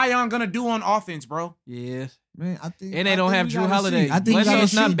and immediately. Zion gonna do on offense, bro? Yeah, Man, I think. and they I don't think have we Drew gotta Holiday. see. I think we gotta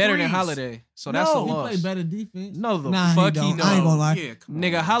Bledsoe's not see. better than threes. Holiday, so that's a No. He loss. play better defense. No, the Nah, fuck he he don't. don't. I ain't gonna lie. Yeah, come on.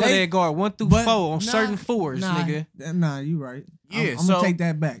 Nigga, Holiday They- guard 1 through But- 4 on nah, certain fours, nigga. Nah, you right. Yeah, I'm so- gonna take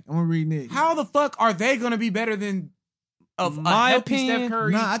that back. I'm gonna renege. How the fuck are they gonna be better than a My healthy opinion- Steph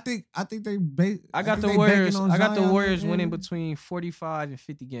Curry? Nah, I think they. I got the think they Warriors. banking on I got the Zion Warriors and- winning between 45 and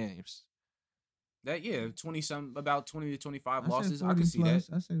 50 games. That 20 about 20 to 25 I said losses. I 40 can see plus.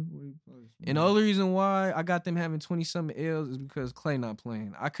 that. I say 40 plus. And the only reason why I got them having 20-something L's is because Clay not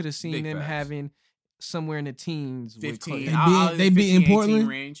playing. I could have seen Big them facts. having somewhere in the teens with 15. Clay. They I'll- beat- they 15, beat in 18 Portland?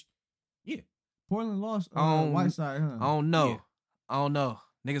 range. Portland lost Um, Whiteside, huh? I don't know. Yeah. I don't know.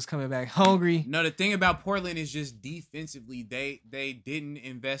 Niggas coming back hungry. No, the thing about Portland is just defensively, they didn't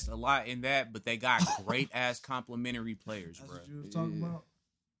invest a lot in that, but they got great ass complementary players, That's bro. what you was talking Yeah. about.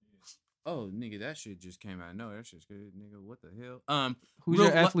 Oh, nigga, that shit just came out. No, that shit's good, nigga. What the hell? Who's Real-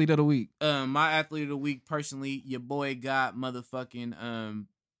 your athlete of the week? My athlete of the week, personally, your boy got motherfucking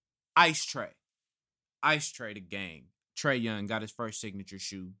Ice Tray. Ice Tray, the gang. Trey Young got his first signature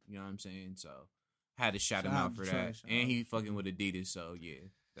shoe. You know what I'm saying? So had to shout him Shout out out for to Trey, that. shout And out he to fucking Trey. with Adidas. So yeah,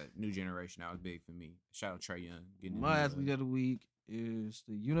 that new generation that was big for me. Shout out Trey Young. Getting in My the- athlete of the week is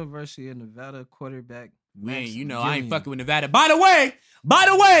the University of Nevada quarterback. Man, Max you know I ain't Gilliam. fucking with Nevada. By the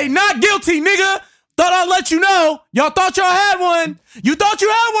way, not guilty, nigga. Thought I'd let you know. Y'all thought y'all had one. You thought you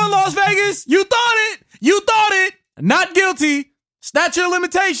had one, Las Vegas. You thought it. Not guilty. Statute of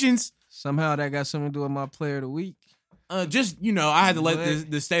limitations. Somehow that got something to do with my player of the week. Just, I had to let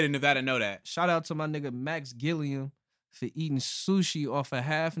What? the state of Nevada know that. Shout out to my nigga Max Gilliam for eating sushi off a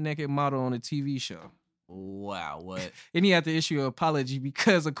half-naked model on a TV show. Wow, what? And he had to issue an apology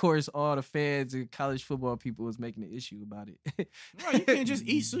because, of course, all the fans and college football people was making an issue about it. Bro, you can't just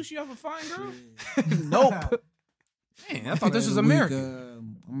eat sushi off a fine girl? Nope. Man, I thought this was Player of the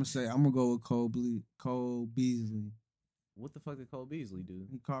American. week, I'm gonna go with Cole Beasley. What the fuck did Cole Beasley do?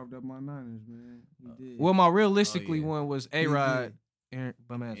 He carved up my Niners, man. He did. Well, my realistically Oh, yeah. one was He A-Rod, did. Aaron,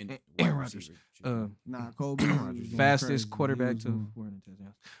 bum ass, And Aaron wide Rodgers. receiver. Nah, Cole Beasley was going Fastest crazy. quarterback He to was 400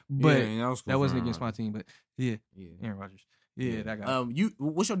 touchdowns. But Yeah, was cool that for wasn't Aaron against my Rodgers. team. But yeah, Yeah. Aaron Rodgers. Yeah, that guy.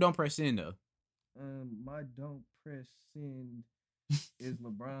 What's your don't press in though? My don't press send is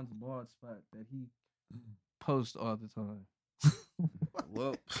LeBron's bald spot that he posts all the time.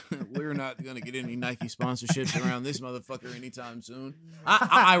 Well, we're not gonna get any Nike sponsorships around this motherfucker anytime soon.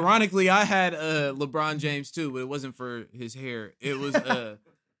 Ironically, I had LeBron James too, but it wasn't for his hair. It was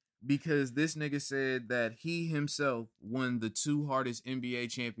because this nigga said that he himself won the 2 hardest NBA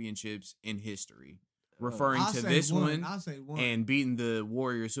championships in history, referring I'll to say this one I'll say one. and beating the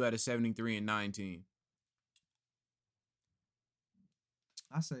Warriors, who had a 73-19.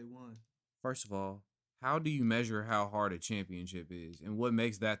 I say one. First of all, how do you measure how hard a championship is, and what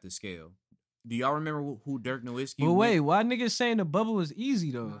makes that the scale? Do y'all remember who Dirk Nowitzki? But wait, why niggas saying the bubble was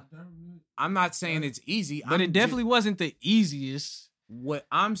easy though? I'm not saying it's easy, But it definitely wasn't the easiest. What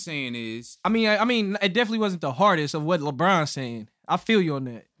I'm saying is, I mean, it definitely wasn't the hardest of what LeBron's saying. I feel you on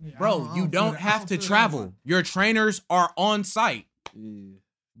that. Yeah, Bro, you don't have to travel. Your trainers are on site. Yeah.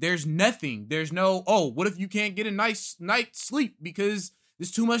 There's nothing. There's no, oh, what if you can't get a nice night's sleep because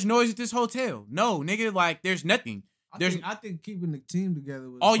there's too much noise at this hotel? No, nigga, like, there's nothing. I think keeping the team together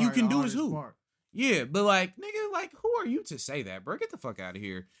was all you probably can the do is hardest who? part. Yeah, but like, nigga, like, who are you to say that, bro? Get the fuck out of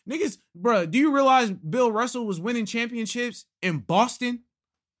here. Niggas, bro, do you realize Bill Russell was winning championships in Boston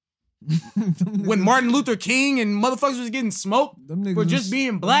when Martin Luther King and motherfuckers was getting smoked for just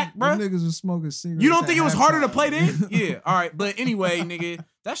being black, bro? Them niggas was smoking cigarettes. You don't think it was harder to halftime. play then? Yeah, all right. But anyway, nigga,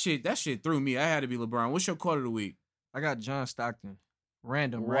 that shit threw me. I had to be LeBron. What's your quote of the week? I got John Stockton.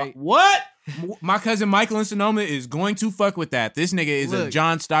 Random, right? What? My cousin Michael in Sonoma is going to fuck with that. This nigga is a Look,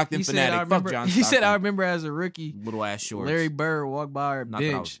 John Stockton He said, fanatic. I remember, Fuck John he Stockton. said, I remember as a rookie, Little ass shorts. Larry Bird walked by our Not that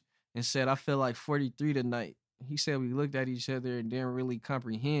I bench was- and said, I feel like 43 tonight. He said we looked at each other and didn't really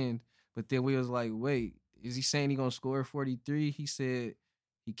comprehend. But then we was like, wait, is he saying he gonna score 43? He said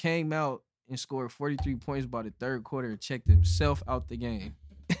he came out and scored 43 points by the third quarter and checked himself out the game.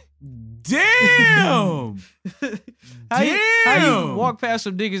 Damn. How you Damn. walk past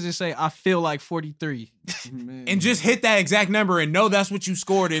some niggas and say, I feel like 43? Man. And just hit that exact number and know that's what you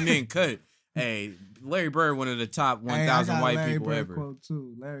scored and then cut. Hey, Larry Bird, one of the top 1,000 white Larry people Bird ever. Quote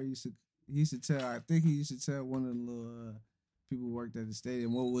too. Larry used to tell. I think he used to tell one of the little people who worked at the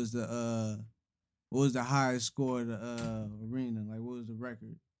stadium what was the highest score of the arena, like what was the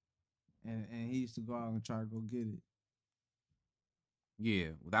record, and he used to go out and try to go get it. Yeah,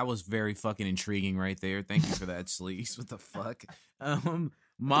 that was very fucking intriguing right there. Thank you for that, Sleaze. What the fuck?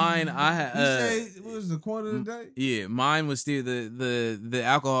 Mine, I had. You say what was the quote of the day? Yeah, mine was still the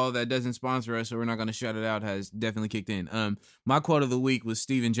alcohol that doesn't sponsor us, so we're not gonna shut it out. Has definitely kicked in. My quote of the week was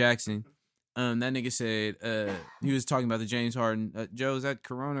Steven Jackson. That nigga said he was talking about the James Harden. Joe, is that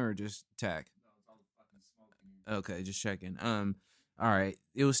Corona or just tack? Okay, just checking. All right,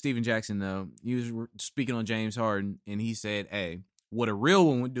 it was Steven Jackson though. He was speaking on James Harden, and he said, "Hey, what a real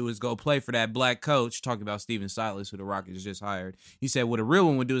one would do is go play for that black coach." Talking about Steven Silas, who the Rockets just hired. He said, "What a real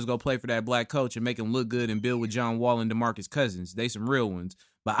one would do is go play for that black coach and make him look good and build with John Wall and DeMarcus Cousins. They some real ones.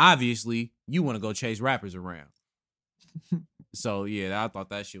 But obviously, you want to go chase rappers around." So yeah, I thought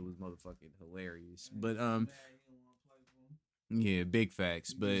that shit was motherfucking hilarious. But yeah, big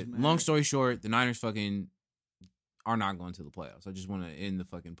facts. But long story short, the Niners fucking are not going to the playoffs. I just want to end the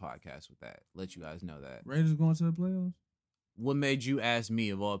fucking podcast with that. Let you guys know that. Raiders going to the playoffs? What made you ask me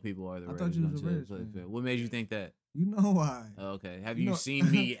of all people are the I Raiders thought you going was a to the Raiders playoffs? fan. What made you think that? You know why? Okay. Have You you know-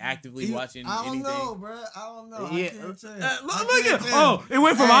 seen me actively watching I don't anything? know, bro. I don't know. Yeah. I can't tell. Look at oh, it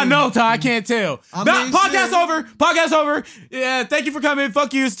went from I know to I can't tell. I mean, Podcast shit. over. Podcast over. Yeah, thank you for coming.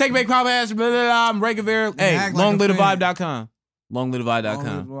 Fuck you. It's Take Back Podcast. Blah, blah, blah. I'm Ray Guevara. Hey, act like a longlivevibe.com. fan.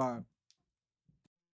 Longlivevibe.com. Long live